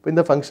 இப்போ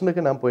இந்த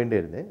ஃபங்க்ஷனுக்கு நான் போயிட்டே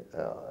இருந்தேன்,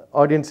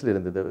 ஆடியன்ஸில்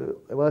இருந்தது,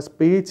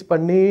 ஸ்பீச்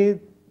பண்ணி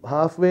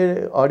ஹாஃப்வே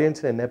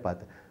ஆடியன்ஸில் என்ன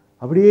பார்த்தேன்,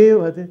 அப்படியே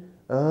அது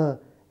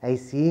ஐ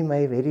see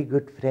my very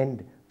good friend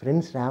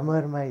Prince Rama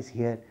Varma is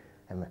here,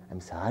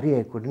 I'm sorry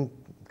I couldn't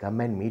come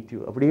and meet you.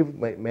 அப்படியே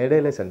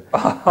மேடையில்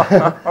சொன்ன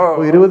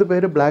 20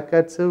 பேர் பிளாக்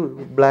கேட்ஸு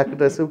பிளாக்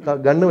ட்ரெஸ்ஸு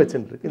கன்று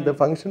வச்சுருக்கு. இந்த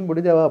ஃபங்க்ஷன்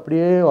முடிஞ்சு அவள்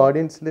அப்படியே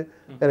ஆடியன்ஸில்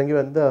இறங்கி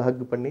வந்து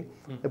ஹக் பண்ணி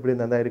எப்படி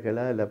நல்லா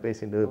இருக்கலாம் எல்லாம்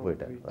பேசிட்டு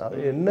போயிட்டேன்.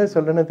 என்ன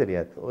சொல்லணும்னு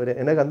தெரியாது.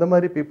 எனக்கு அந்த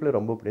மாதிரி பீப்புள்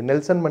ரொம்ப பிடிக்கும்.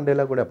 நெல்சன்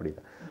மண்டேலா கூட அப்படி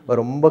தான்,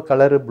 ரொம்ப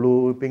கலரு ப்ளூ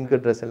பிங்க்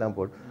ட்ரெஸ் எல்லாம்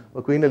போடும்.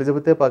 குயின்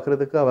எலிசபெத்தே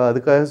பார்க்குறதுக்கு அவள்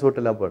அதுக்காக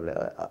சூட்டெல்லாம் போடல,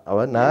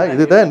 அவள் நான்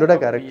இதுதான் என்னோட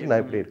கேரக்டர்,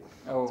 நான் இப்படி இருக்கேன்.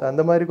 ஸோ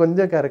அந்த மாதிரி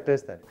கொஞ்சம்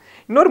கேரக்டர்ஸ் தான்.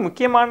 இன்னொரு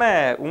முக்கியமான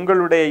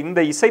உங்களுடைய இந்த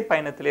இசை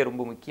பயணத்திலே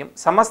ரொம்ப முக்கியம்,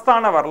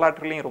 சமஸ்தான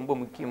வரலாற்றுலையும் ரொம்ப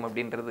முக்கியம்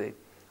அப்படின்றது,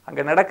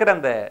 அங்கே நடக்கிற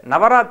அந்த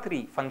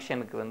நவராத்திரி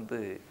ஃபங்க்ஷனுக்கு வந்து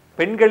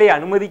பெண்களே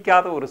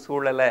அனுமதிக்காத ஒரு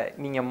சூழலை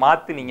நீங்கள்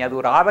மாற்றினீங்க,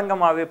 அது ஒரு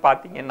ஆதங்கமாகவே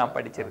பார்த்தீங்கன்னு நான்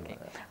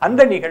படிச்சிருக்கேன்.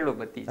 அந்த நிகழ்வை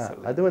பற்றி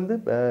அது வந்து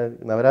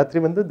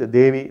நவராத்திரி வந்து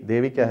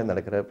தேவிக்காக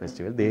நடக்கிற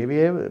ஃபெஸ்டிவல்,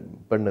 தேவியே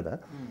பெண்ணு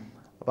தான்.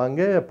 அப்போ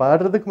அங்கே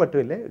பாடுறதுக்கு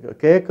மட்டும் இல்லை,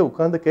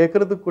 உட்காந்து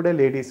கேட்கறதுக்கு கூட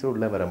லேடிஸும்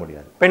உள்ளே வர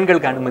முடியாது,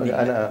 பெண்களுக்கு அனுமதி,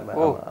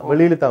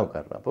 வெளியில தான்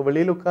உட்காரணும். அப்போ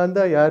வெளியில்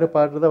உட்காந்தா யார்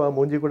பாடுறத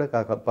மூஞ்சி கூட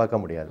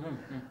பார்க்க முடியாது.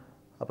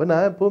 அப்போ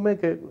நான் எப்போவுமே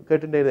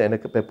கேட்டுட்டே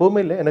எனக்கு இப்போ எப்போவுமே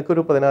இல்லை, எனக்கு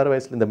ஒரு 16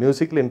 வயசில் இந்த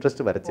மியூசிக்கில்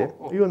இன்ட்ரெஸ்ட் வரைச்சு,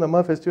 ஐயோ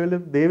நம்ம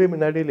ஃபெஸ்டிவலில் தேவி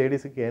முன்னாடி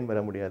லேடிஸுக்கு ஏன்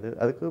வர முடியாது,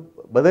 அதுக்கு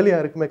பதில்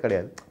யாருக்குமே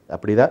கிடையாது.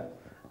 அப்படிதான்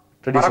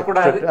ட்ரெடிஷன்,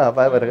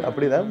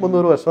 அப்படிதான்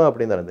 300 வருஷம்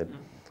அப்படி நடந்தது.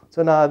 ஸோ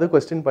நான் அது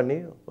கொஸ்டின் பண்ணி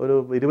ஒரு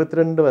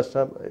 22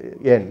 வருஷம்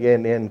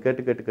ஏன்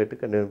கேட்டு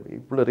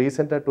இப்போ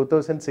ரீசெண்டாக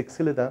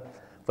 2006 தான்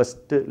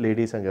ஃபஸ்ட்டு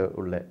லேடிஸ் அங்கே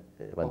உள்ள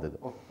வந்தது.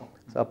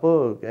 ஸோ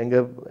அப்போது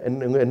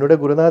என்னோட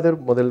குருநாதர்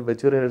முதல்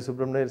வெச்சூர்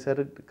சுப்பிரமணியர்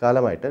சார்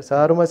காலமாயிட்டார்.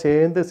 சாருமா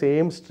சேர்ந்து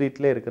சேம்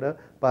ஸ்ட்ரீட்டில் இருக்கிற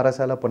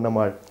பாரசாலா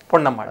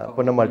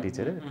பொன்னம்மாள்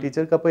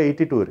டீச்சருக்கு அப்போ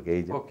 82 இருக்கு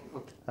ஏஜ்.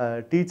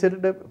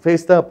 டீச்சரோட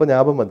ஃபேஸ் தான் அப்போ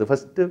ஞாபகம் வந்து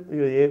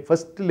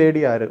ஃபஸ்ட்டு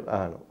லேடி யார்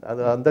ஆகணும்,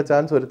 அது அந்த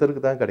சான்ஸ்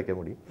ஒருத்தருக்கு தான் கிடைக்க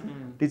முடியும்.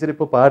 டீச்சர்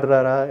இப்போ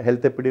பாடுறாரா,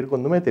 ஹெல்த் எப்படி இருக்கு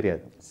ஒன்றுமே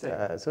தெரியாது.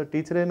 ஸோ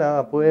டீச்சரே நான்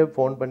அப்போவே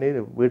ஃபோன் பண்ணி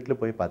வீட்டில்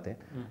போய் பார்த்தேன்.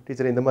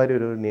 டீச்சர் இந்த மாதிரி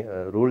ஒரு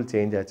ரூல்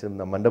சேஞ்ச் ஆச்சு,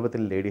 இந்த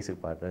மண்டபத்தில்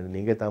லேடிஸுக்கு பாடுறது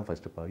நீங்கள் தான்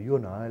ஃபஸ்ட்டு ஐயோ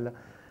நான் எல்லாம்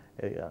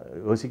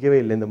யோசிக்கவே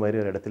இல்லை இந்த மாதிரி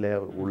ஒரு இடத்துல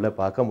உள்ளே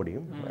பார்க்க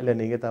முடியும், இல்லை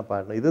நீங்கள் தான்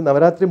பாடணும். இது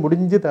நவராத்திரி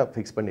முடிஞ்சு தான்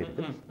ஃபிக்ஸ்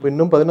பண்ணியிருக்கு. இப்போ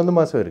இன்னும் 11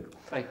 மாதம்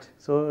இருக்குது.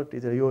 ஸோ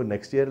டீச்சர் ஐயோ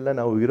நெக்ஸ்ட் இயரில்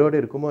நான் உயிரோடு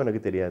இருக்குமோ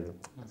எனக்கு தெரியாது,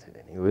 சரி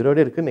நீங்கள் உயிரோடு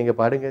இருக்கு நீங்கள்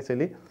பாடுங்க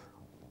சொல்லி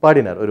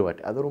பாடினார் ஒரு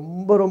வாட்டி. அது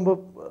ரொம்ப ரொம்ப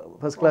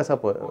ஃபஸ்ட் கிளாஸாக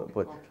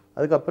போச்சு.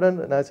 அதுக்கப்புறம்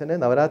நான்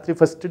சொன்னேன் நவராத்திரி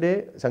ஃபஸ்ட் டே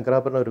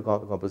சங்கராபரணம் ஒரு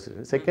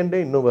காம்போசிஷன், செகண்ட் டே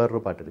இன்னும்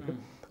வேறு பாட்டு இருக்குது,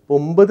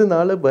 9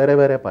 நாள்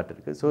வேறு பாட்டு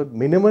இருக்குது. ஸோ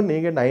மினிமம்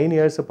நீங்கள் 9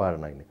 இயர்ஸ்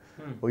பாடணும். இன்னும்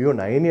ஐயோ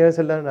 9 இயர்ஸ்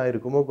எல்லாம் நான்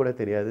இருக்குமோ கூட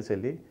தெரியாது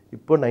சொல்லி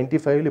இப்போ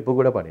 95 இப்போ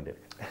கூட பாடிட்டு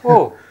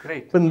இருக்கேன்.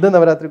 இப்போ இந்த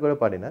நவராத்திரி கூட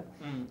பாடினேன்.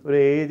 ஒரு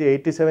ஏஜ்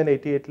 87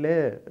 88ல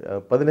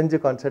 15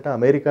 கான்சர்ட்டாக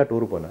அமெரிக்கா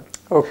டூர் போனார்.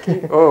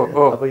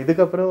 அப்போ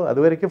இதுக்கப்புறம் அது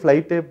வரைக்கும்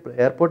ஃப்ளைட்டு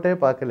ஏர்போர்ட்டே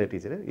பார்க்கல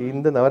டீச்சர்.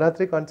 இந்த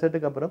நவராத்திரி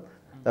கான்சர்ட்டுக்கு அப்புறம்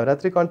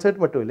நவராத்திரி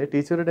கான்சர்ட் மட்டும் இல்லை,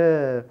 டீச்சரோட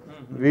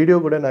வீடியோ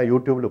கூட நான்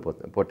யூடியூப்பில்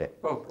போட்டேன்.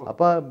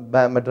 அப்போ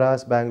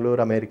மெட்ராஸ்,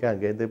 பெங்களூர், அமெரிக்கா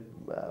அங்கேருந்து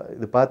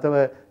இது பார்த்தவ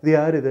இது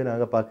யார் இது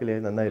நாங்கள் பார்க்கலையே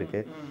நல்லா இருக்கு,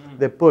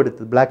 இது எப்போ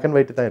எடுத்து பிளாக் அண்ட்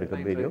ஒயிட் தான்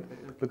இருக்கும் வீடியோ.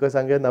 பிகாஸ்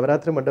அங்கே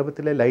நவராத்திரி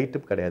மண்டபத்தில்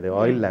லைட்டும் கிடையாது,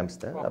 ஆயில் லேம்ப்ஸ்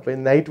தான். அப்போ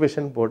நைட்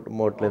விஷன்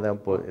மோட்டில் தான்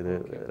இது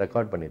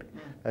ரெக்கார்ட் பண்ணியிருக்கு.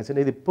 நான்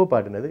சொன்னேன் இது இப்போ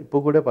பாடினது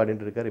இப்போ கூட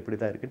பாடிட்டு இருக்கார், இப்படி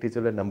தான் இருக்குது.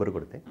 டீச்சரோட நம்பர்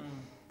கொடுத்தேன்.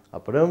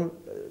 அப்புறம்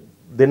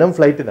தினம்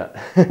ஃப்ளைட்டு தான்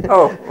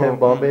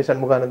பாம்பே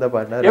சண்முகானந்தா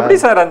பாடினார். எப்படி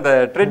சார் அந்த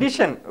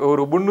ட்ரெடிஷன்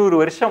ஒரு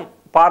 300 வருஷம்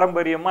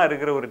பாரம்பரியமாக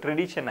இருக்கிற ஒரு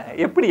ட்ரெடிஷனை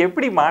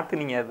எப்படி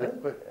மாற்றினீங்க?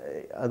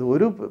 அது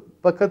ஒரு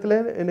பக்கத்தில்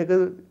எனக்கு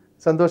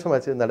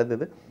சந்தோஷமாச்சு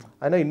நடந்தது.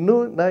 ஆனால்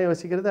இன்னும் நான்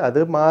யோசிக்கிறது அது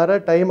மாற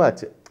டைம்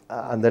ஆச்சு.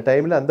 அந்த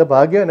டைமில் அந்த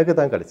பாக்கியம் எனக்கு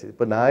தான் கிடச்சி.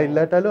 இப்போ நான்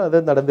இல்லாட்டாலும்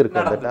அது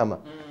நடந்திருக்கு.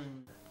 ஆமாம்,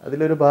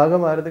 அதில் ஒரு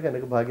பாகம் ஆகிறதுக்கு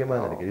எனக்கு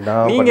பாக்கியமாக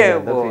நினைக்கிறேன். நீங்கள்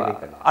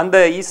அந்த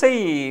இசை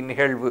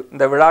நிகழ்வு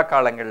இந்த விழா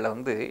காலங்களில்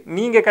வந்து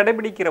நீங்கள்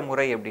கடைபிடிக்கிற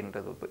முறை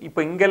அப்படின்றது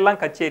இப்போ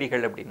இங்கெல்லாம்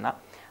கச்சேரிகள் அப்படின்னா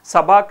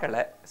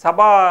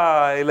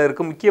சபாவில்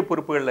இருக்க முக்கிய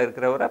பொறுப்புகளில்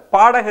இருக்கிறவரை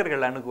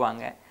பாடகர்கள்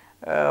அணுகுவாங்க,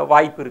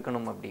 வாய்ப்பு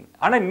இருக்கணும் அப்படின்னு.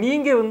 ஆனால்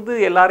நீங்கள் வந்து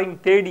எல்லாரையும்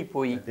தேடி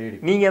போய்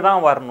நீங்கள்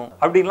தான் வரணும்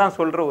அப்படின்லாம்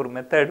சொல்கிற ஒரு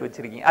மெத்தட்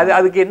வச்சுருக்கீங்க.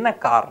 அதுக்கு என்ன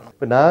காரணம்?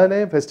 இப்போ நானே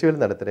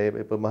ஃபெஸ்டிவல்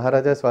நடத்துகிறேன். இப்போ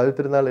மகாராஜா சுவாதி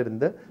திருநாள்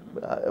இருந்த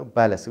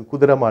பேலஸ்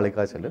குதிரை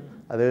மாளிகா சொல்லு,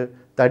 அது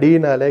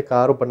தடியினாலே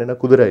காரம் பண்ணின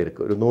குதிரை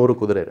இருக்குது, ஒரு 100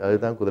 குதிரை,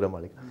 அதுதான் குதிரை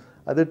மாளிகை.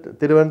 அது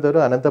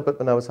திருவனந்தபுரம் அனந்த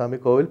பத்மநாபசாமி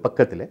கோவில்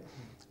பக்கத்தில்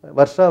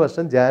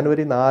வருஷம்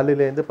ஜனவரி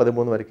 4லேருந்து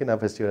 13 வரைக்கும்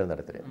நான் ஃபெஸ்டிவல்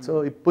நடத்துகிறேன். ஸோ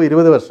இப்போ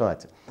 20 வருஷம்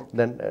ஆச்சு.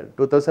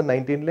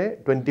 2019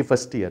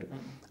 21st இயர்.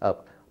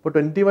 இப்போ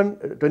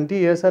 20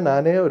 இயர்ஸாக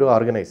நானே ஒரு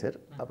ஆர்கனைசர்,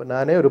 அப்போ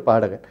நானே ஒரு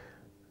பாடகன்.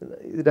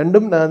 இது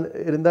ரெண்டும் நான்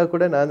இருந்தால்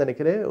கூட நான்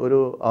நினைக்கிறேன் ஒரு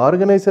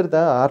ஆர்கனைசர்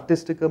தான்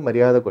ஆர்டிஸ்ட்டுக்கு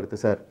மரியாதை கொடுத்து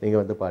சார்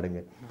நீங்கள் வந்து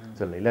பாடுங்க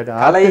சொல்லணும்.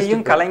 இல்லாட்டி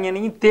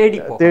கலைஞனையும்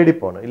தேடி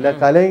போகணும். இல்லை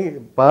கலை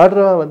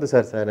பாடுறவா வந்து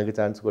சார் எனக்கு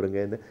சான்ஸ்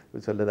கொடுங்க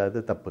சொல்லுறது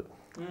அது தப்பு.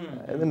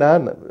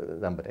 நான்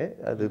நம்புகிறேன்,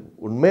 அது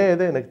உண்மையே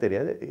எது எனக்கு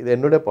தெரியாது, இது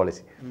என்னோட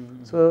பாலிசி.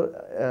 ஸோ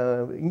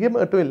இங்கே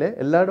மட்டும் இல்லை,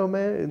 எல்லா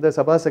இடமே இந்த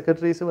சபா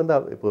செக்ரட்டரிஸ் வந்து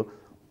இப்போது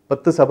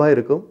 10 சபா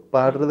இருக்கும்,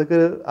 பாடுறதுக்கு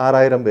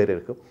 6000 பேர்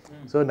இருக்கும்.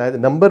 ஸோ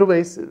நம்பர்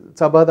வைஸ்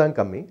சபா தான்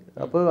கம்மி,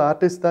 அப்போ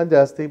ஆர்டிஸ்ட் தான்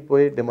ஜாஸ்தி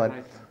போய் டிமாண்ட்.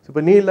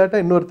 இப்போ நீ இல்லாட்டா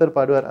இன்னொருத்தர்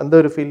பாடுவார், அந்த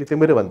ஒரு ஃபீல்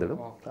திமிரு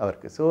வந்துடும்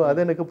அவருக்கு. ஸோ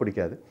அது எனக்கு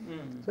பிடிக்காது.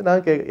 ஸோ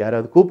நான்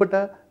யாராவது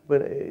கூப்பிட்டா இப்போ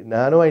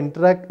நானும்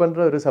இன்ட்ராக்ட்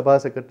பண்ணுற ஒரு சபா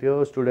செக்ரட்டரியோ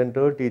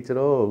ஸ்டூடெண்ட்டோ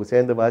டீச்சரோ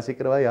சேர்ந்து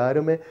வாசிக்கிறவா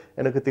யாருமே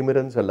எனக்கு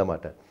திமிருன்னு சொல்ல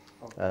மாட்டேன்.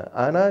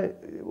 ஆனால்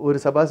ஒரு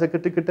சபா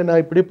செக்ரட்டரி கிட்ட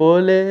நான் இப்படி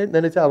போகலே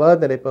நினைச்சா அவ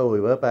நினைப்பா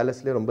இவ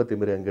பேலஸ்லேயே ரொம்ப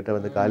திமிரு, என்கிட்ட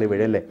வந்து காலி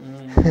விழலை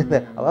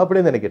அவ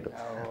அப்படியே நினைக்கட்டும்.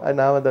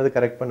 நான் வந்து அது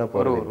கரெக்ட் பண்ண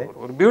போறது.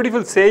 ஒரு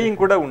பியூட்டிஃபுல் சேயிங்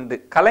கூட உண்டு,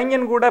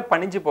 கலைஞன் கூட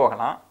பணிஞ்சு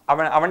போகலாம்,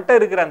 அவன்கிட்ட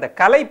இருக்கிற அந்த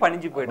கலை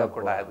பணிஞ்சு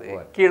போயிடக்கூடாது,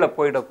 கீழே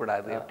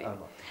போயிடக்கூடாது அப்படின்னு.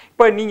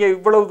 இப்போ நீங்க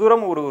இவ்வளவு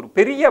தூரம் ஒரு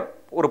பெரிய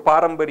ஒரு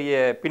பாரம்பரிய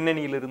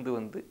பின்னணியிலிருந்து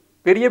வந்து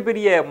பெரிய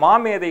பெரிய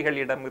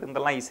மாமேதைகளிடம்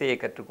இருந்தெல்லாம் இசையை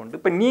கற்றுக்கொண்டு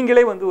இப்போ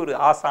நீங்களே வந்து ஒரு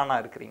ஆசானா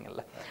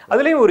இருக்கிறீங்கல்ல,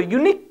 அதுலேயும் ஒரு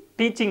யுனிக்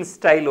டீச்சிங்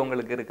ஸ்டைல்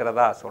உங்களுக்கு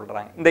இருக்கிறதா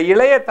சொல்றாங்க. இந்த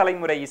இளைய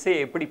தலைமுறை இசையை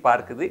எப்படி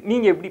பார்க்குது,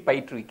 நீங்க எப்படி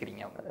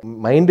பயிற்றுவிக்கிறீங்க?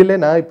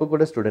 மைண்டில் நான் இப்போ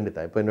கூட ஸ்டூடெண்ட்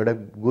தான். இப்போ என்னோட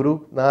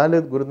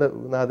 4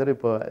 குருநாதர்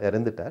இப்போ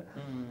இறந்துட்டார்.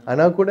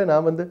 ஆனால் கூட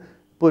நான் வந்து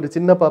இப்போ ஒரு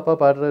சின்ன பாப்பா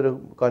பாடுற ஒரு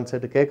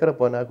கான்சர்ட் கேட்குற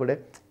போனால் கூட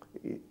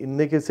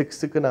இன்னைக்கு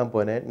 6க்கு நான்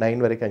போனேன்,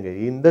 9 வரைக்கும் அங்கே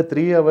இந்த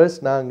 3 hours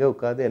நான் அங்கே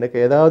உட்காந்து எனக்கு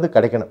ஏதாவது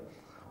கிடைக்கணும்,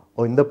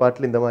 இந்த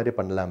பாட்டில் இந்த மாதிரி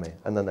பண்ணலாமே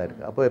அந்த தான்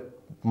இருக்குது. அப்போ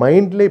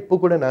மைண்டில் இப்போ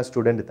கூட நான்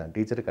ஸ்டூடெண்ட் தான்,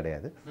 டீச்சர்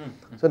கிடையாது.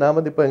 ஸோ நான்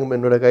வந்து இப்போ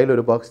என்னோட கையில்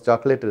ஒரு பாக்ஸ்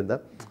சாக்லேட்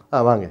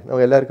இருந்தால் வாங்க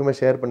நம்ம எல்லாருக்குமே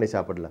ஷேர் பண்ணி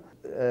சாப்பிடலாம்.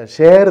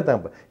 ஷேர் தான்.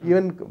 இப்போ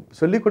ஈவன்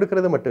சொல்லிக்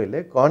கொடுக்குறது மட்டும்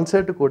இல்லை,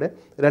 கான்சர்ட்டு கூட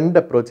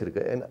 2 அப்ரோச்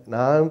இருக்குது.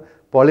 நான்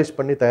பாலிஷ்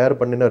பண்ணி தயார்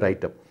பண்ணின ஒரு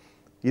ஐட்டம்,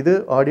 இது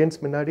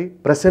ஆடியன்ஸ் முன்னாடி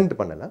ப்ரெசென்ட்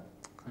பண்ணலாம்,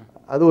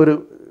 அது ஒரு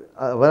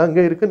அவன்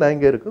அங்கே இருக்கு, நான்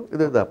இங்கே இருக்கும்,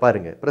 இதுதான்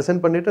பாருங்கள்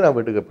ப்ரெசென்ட் பண்ணிவிட்டு நான்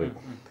வீட்டுக்கு போய்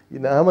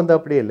நான் வந்து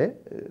அப்படியே இல்லை,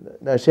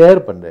 நான் ஷேர்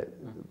பண்ணுறேன்.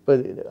 இப்போ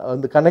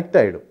வந்து கனெக்ட்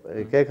ஆகிடும்,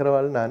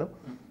 கேட்குறவாள் நானும்,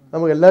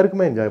 நமக்கு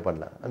எல்லாருக்குமே என்ஜாய்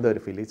பண்ணலாம் அந்த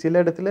ஒரு ஃபீலிங்.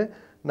 சில இடத்துல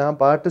நான்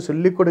பாட்டு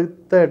சொல்லி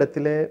கொடுத்த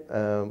இடத்துல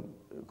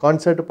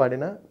கான்சர்ட்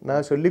பாடினா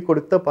நான் சொல்லி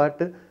கொடுத்த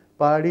பாட்டு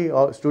பாடி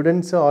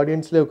ஸ்டூடெண்ட்ஸு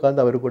ஆடியன்ஸ்லேயே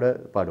உட்காந்து அவர் கூட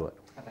பாடுவார்.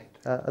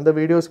 அந்த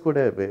வீடியோஸ் கூட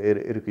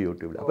இருக்குது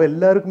யூடியூப்பில். அப்போ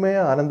எல்லாருக்குமே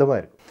ஆனந்தமாக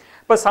இருக்குது.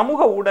 இப்போ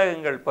சமூக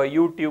ஊடகங்கள், இப்போ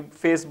யூடியூப்,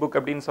 ஃபேஸ்புக்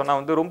அப்படின்னு சொன்னால்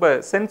வந்து ரொம்ப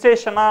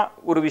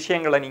சென்சேஷனாக ஒரு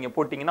விஷயங்களை நீங்கள்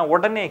போட்டிங்கன்னா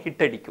உடனே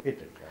ஹிட் அடிக்கும்.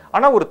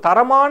 ஆனால் ஒரு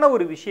தரமான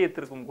ஒரு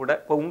விஷயத்திற்கும் கூட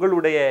இப்போ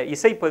உங்களுடைய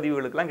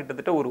இசைப்பதிவுகளுக்கெல்லாம்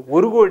கிட்டத்தட்ட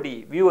ஒரு கோடி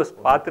வியூவர்ஸ்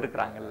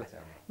பார்த்துருக்குறாங்கல்ல.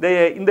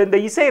 இந்த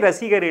இசை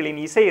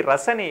ரசிகர்களின் இசை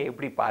ரசனையை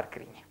எப்படி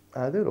பார்க்குறீங்க?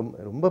 அது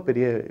ரொம்ப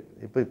பெரிய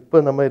இப்போ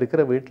நம்ம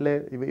இருக்கிற வீட்டில்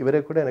இவரை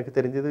கூட எனக்கு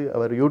தெரிஞ்சது,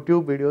 அவர்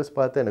யூடியூப் வீடியோஸ்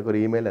பார்த்து எனக்கு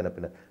ஒரு இமெயில்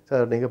அனுப்பினேன்,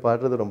 சார் நீங்கள்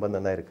பாடுறது ரொம்ப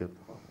நல்லா இருக்குது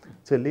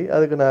சொல்லி.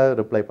 அதுக்கு நான்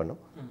ரிப்ளை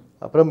பண்ணோம்.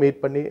 அப்புறம்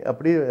மீட் பண்ணி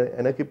அப்படி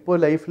எனக்கு இப்போ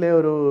லைஃப்ல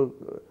ஒரு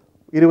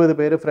 20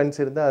 பேர்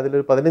ஃப்ரெண்ட்ஸ் இருந்தால்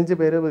அதில் 15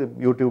 பேர்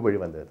யூடியூப் வழி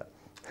வந்தது தான்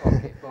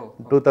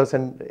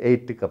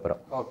 2008க்கு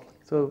அப்புறம்.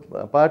 ஸோ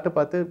பாட்டு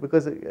பார்த்து,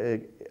 because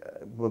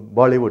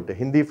Bollywood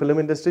Hindi film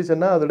industry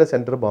சொன்னால் அதோட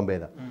சென்டர் பாம்பே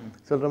தான்.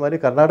 சொல்கிற மாதிரி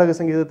கர்நாடக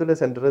சங்கீதத்தோட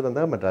சென்டர்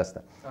வந்தால் மெட்ராஸ்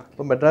தான்.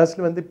 இப்போ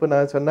மெட்ராஸில் வந்து இப்போ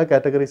நான் சொன்ன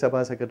கேட்டகரி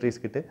சபா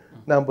செக்ரட்டரிஸ் கிட்டே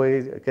நான் போய்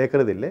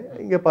கேட்குறது இல்லை,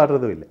 இங்கே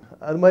பாடுறதும் இல்லை.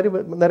 அது மாதிரி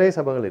நிறைய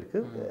சபைகள்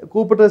இருக்குது,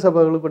 கூப்பிடுற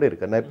சபைகளும் கூட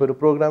இருக்குது. நான் இப்போ ஒரு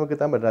ப்ரோக்ராமுக்கு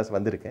தான் மெட்ராஸ்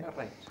வந்திருக்கேன்.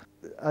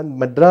 அந்த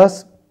மெட்ராஸ்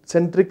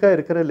சென்ட்ரிக்காக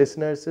இருக்கிற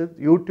லிசனர்ஸு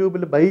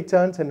யூடியூப்பில் பை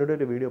சான்ஸ் என்னோட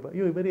ஒரு வீடியோ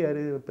ஐயோ இவர்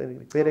யார்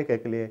பேரே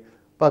கேட்கலையே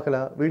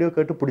பார்க்கலாம், வீடியோ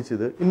கேட்டு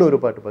பிடிச்சிது, இன்னொரு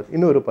பாட்டு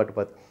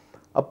பார்த்து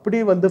அப்படி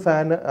வந்து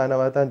ஃபேன்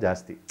ஆனவா தான்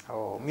ஜாஸ்தி.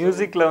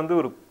 மியூசிக்கில் வந்து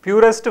ஒரு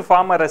பியூரஸ்ட்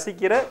ஃபார்மை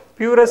ரசிக்கிற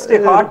பியூரஸ்ட்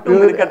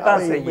ஹார்ட்டும்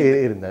இருக்கத்தான்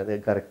இருந்தது.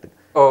 கரெக்டு,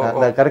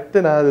 நான் கரெக்டு,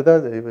 நான்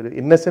அதுதான் ஒரு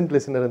இன்னசென்ட்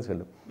லிசனர்னு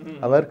சொல்லும்.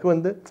 அவருக்கு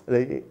வந்து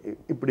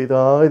இப்படி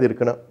தான் இது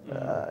இருக்கணும்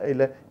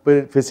இல்லை. இப்போ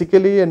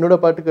ஃபிசிக்கலி என்னோட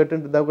பாட்டு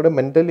கேட்டுட்டு இருந்தால் கூட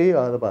மென்டலி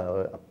அது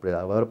அப்படி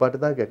அவர்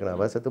பாட்டு தான் கேட்கணும்.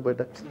 அவர் செத்து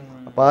போயிட்டேன்,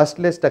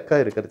 பாஸ்ட்லேயே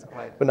ஸ்டக்காக இருக்கிறது.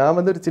 இப்போ நான்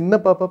வந்து ஒரு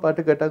சின்ன பாப்பா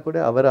பாட்டு கேட்டால் கூட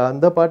அவர்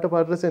அந்த பாட்டு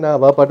பாடுறது நான்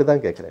அவள் பாட்டு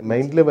தான் கேட்குறேன்,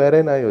 மைண்டில்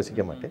வேற நான்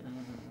யோசிக்க மாட்டேன்.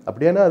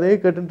 அப்படியானா அதே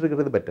கேட்டுட்டு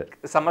இருக்கிறது பெட்டர்.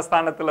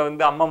 சமஸ்தானத்தில்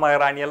வந்து அம்மா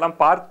மகாராணி எல்லாம்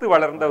பார்த்து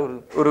வளர்ந்த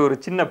ஒரு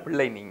சின்ன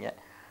பிள்ளை நீங்கள்.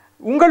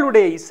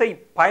 உங்களுடைய இசை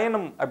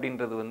பயணம்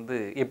அப்படின்றது வந்து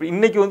எப்படி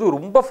இன்னைக்கு வந்து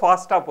ரொம்ப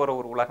ஃபாஸ்ட்டாக போகிற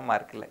ஒரு உலகமாக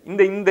இருக்குல்ல,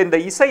 இந்த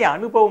இசை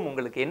அனுபவம்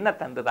உங்களுக்கு என்ன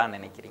தந்ததான்னு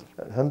நினைக்கிறீங்க?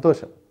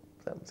 சந்தோஷம்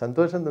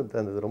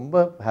தந்தது,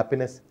 ரொம்ப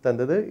ஹாப்பினஸ்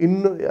தந்தது.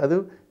 இன்னும் அது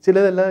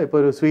சிலதெல்லாம் இப்போ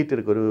ஒரு ஸ்வீட்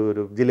இருக்குது,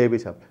 ஒரு ஜிலேபி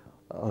சாப்பிட்டு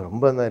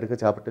ரொம்ப நல்லா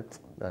இருக்குது, சாப்பிட்டு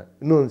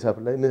இன்னும்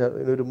சாப்பிடல,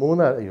 இன்னொரு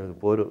 3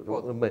 போரும்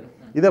ரொம்ப.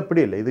 இது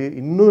அப்படி இல்லை, இது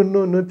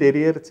இன்னும்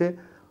தெரியறச்சு.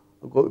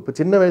 இப்போ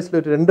சின்ன வயசில்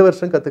ஒரு 2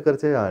 வருஷம்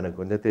கற்றுக்கறச்சே எனக்கு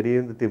கொஞ்சம்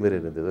தெரிய திமிர்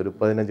இருந்தது ஒரு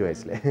 15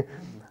 வயசில்.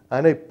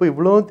 ஆனால் இப்போ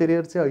இவ்வளோ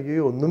தெரியறச்சு,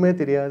 ஐயோ ஒன்றுமே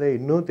தெரியாத,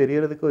 இன்னும்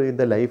தெரியறதுக்கு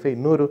இந்த லைஃபை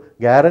இன்னொரு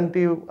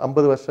கேரண்டி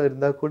 50 வருஷம்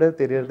இருந்தால் கூட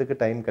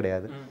தெரியறதுக்கு டைம்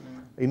கிடையாது.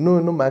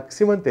 இன்னும்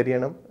மேக்ஸிமம்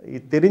தெரியணும்,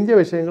 தெரிஞ்ச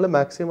விஷயங்களை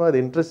மேக்ஸிமம் அது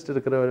இன்ட்ரெஸ்ட்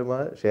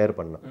இருக்கிறவமா ஷேர்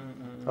பண்ணணும்,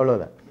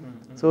 அவ்வளோதான்.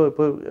 ஸோ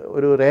இப்போ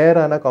ஒரு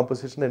ரேரான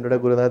காம்போசிஷன் என்னோட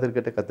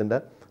குருநாதர்கிட்ட கற்றுண்டா.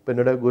 இப்போ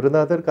என்னோட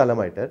குருநாதர்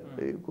காலமாயிட்டார்,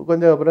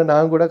 கொஞ்சம் அப்புறம்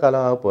நான் கூட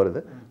காலம் ஆக போகிறது.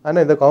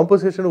 ஆனால் இந்த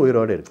காம்போசிஷன்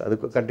உயிரோடு இருக்குது,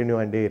 அது கண்டினியூ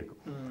ஆகிட்டே இருக்கும்.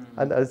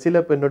 அது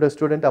சில இப்போ என்னோட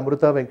ஸ்டூடெண்ட்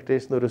அமிர்தா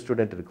வெங்கடேஷ்னு ஒரு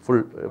ஸ்டூடெண்ட்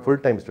இருக்குது,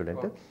 ஃபுல் டைம்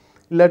ஸ்டூடெண்ட்டு.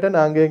 இல்லாட்டா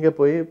நான் அங்கே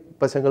போய்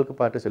பசங்களுக்கு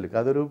பாட்டு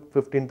சொல்லியிருக்கேன். அது ஒரு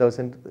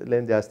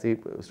 15,000லேருந்து ஜாஸ்தி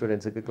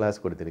ஸ்டூடெண்ட்ஸுக்கு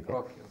கிளாஸ் கொடுத்துருக்கேன்.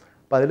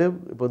 இப்போ அதில்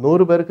இப்போ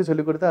 100 பேருக்கு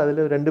சொல்லிக் கொடுத்தா அதில்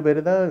 2 பேர்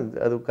தான்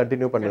அது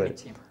கண்டினியூ பண்ணுவார்.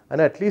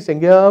 ஆனால் அட்லீஸ்ட்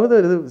எங்கேயாவது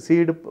அது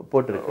சீடு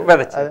போட்டிருக்கு,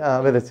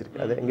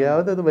 விதைச்சிருக்கு, அது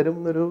எங்கேயாவது அது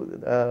வரும் ஒரு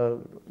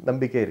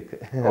நம்பிக்கை இருக்கு.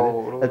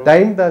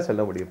 டைம் தான்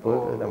சொல்ல முடியும்.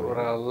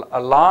 இப்போ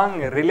லாங்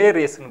ரிலே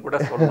ரேஸ்னு கூட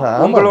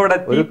சொல்லலாம். உங்களோட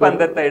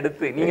தீப்பந்தத்தை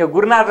எடுத்து நீங்க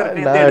குருநாதர்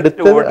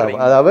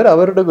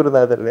அவரோட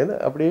குருநாதர்லேருந்து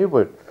அப்படியே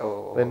போயிட்டு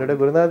என்னோட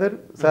குருநாதர்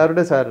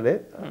சாருடே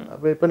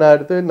அப்போ இப்போ நான்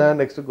அடுத்து நான்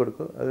நெக்ஸ்ட்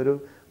கொடுக்கும். அது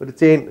ஒரு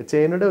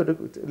செயினோட ஒரு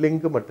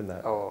லிங்க்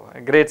மட்டும்தான்.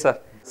 Great sir.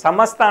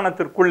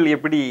 சமஸ்தானத்திற்குள்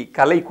எப்படி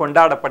கலை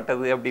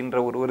கொண்டாடப்பட்டது அப்படின்ற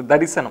ஒரு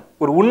தரிசனம்,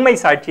 ஒரு உண்மை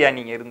சாட்சியா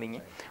நீங்க இருந்தீங்க.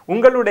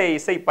 உங்களுடைய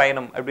இசை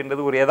பயணம்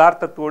அப்படின்றது ஒரு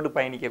யதார்த்தத்தோடு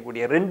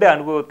பயணிக்கக்கூடிய 2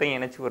 அனுபவத்தையும்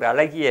இணைச்சு ஒரு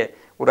அழகிய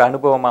ஒரு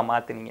அனுபவமா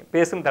மாத்தினீங்க.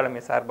 பேசும்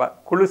தலைமை சார்பா,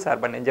 குழு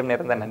சார்பா நெஞ்சம்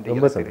நிறைந்த நன்றி.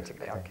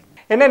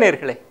 என்ன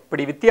நேயர்களே,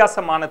 இப்படி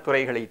வித்தியாசமான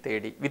துறைகளை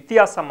தேடி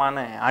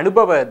வித்தியாசமான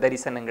அனுபவ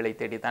தரிசனங்களை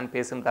தேடி தான்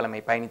பேசும்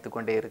தலைமை பயணித்துக்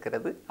கொண்டே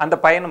இருக்கிறது. அந்த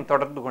பயணம்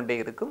தொடர்ந்து கொண்டே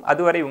இருக்கும்.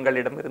 அதுவரை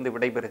உங்களிடமிருந்து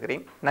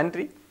விடைபெறுகிறேன்.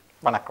 நன்றி,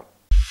 வணக்கம்.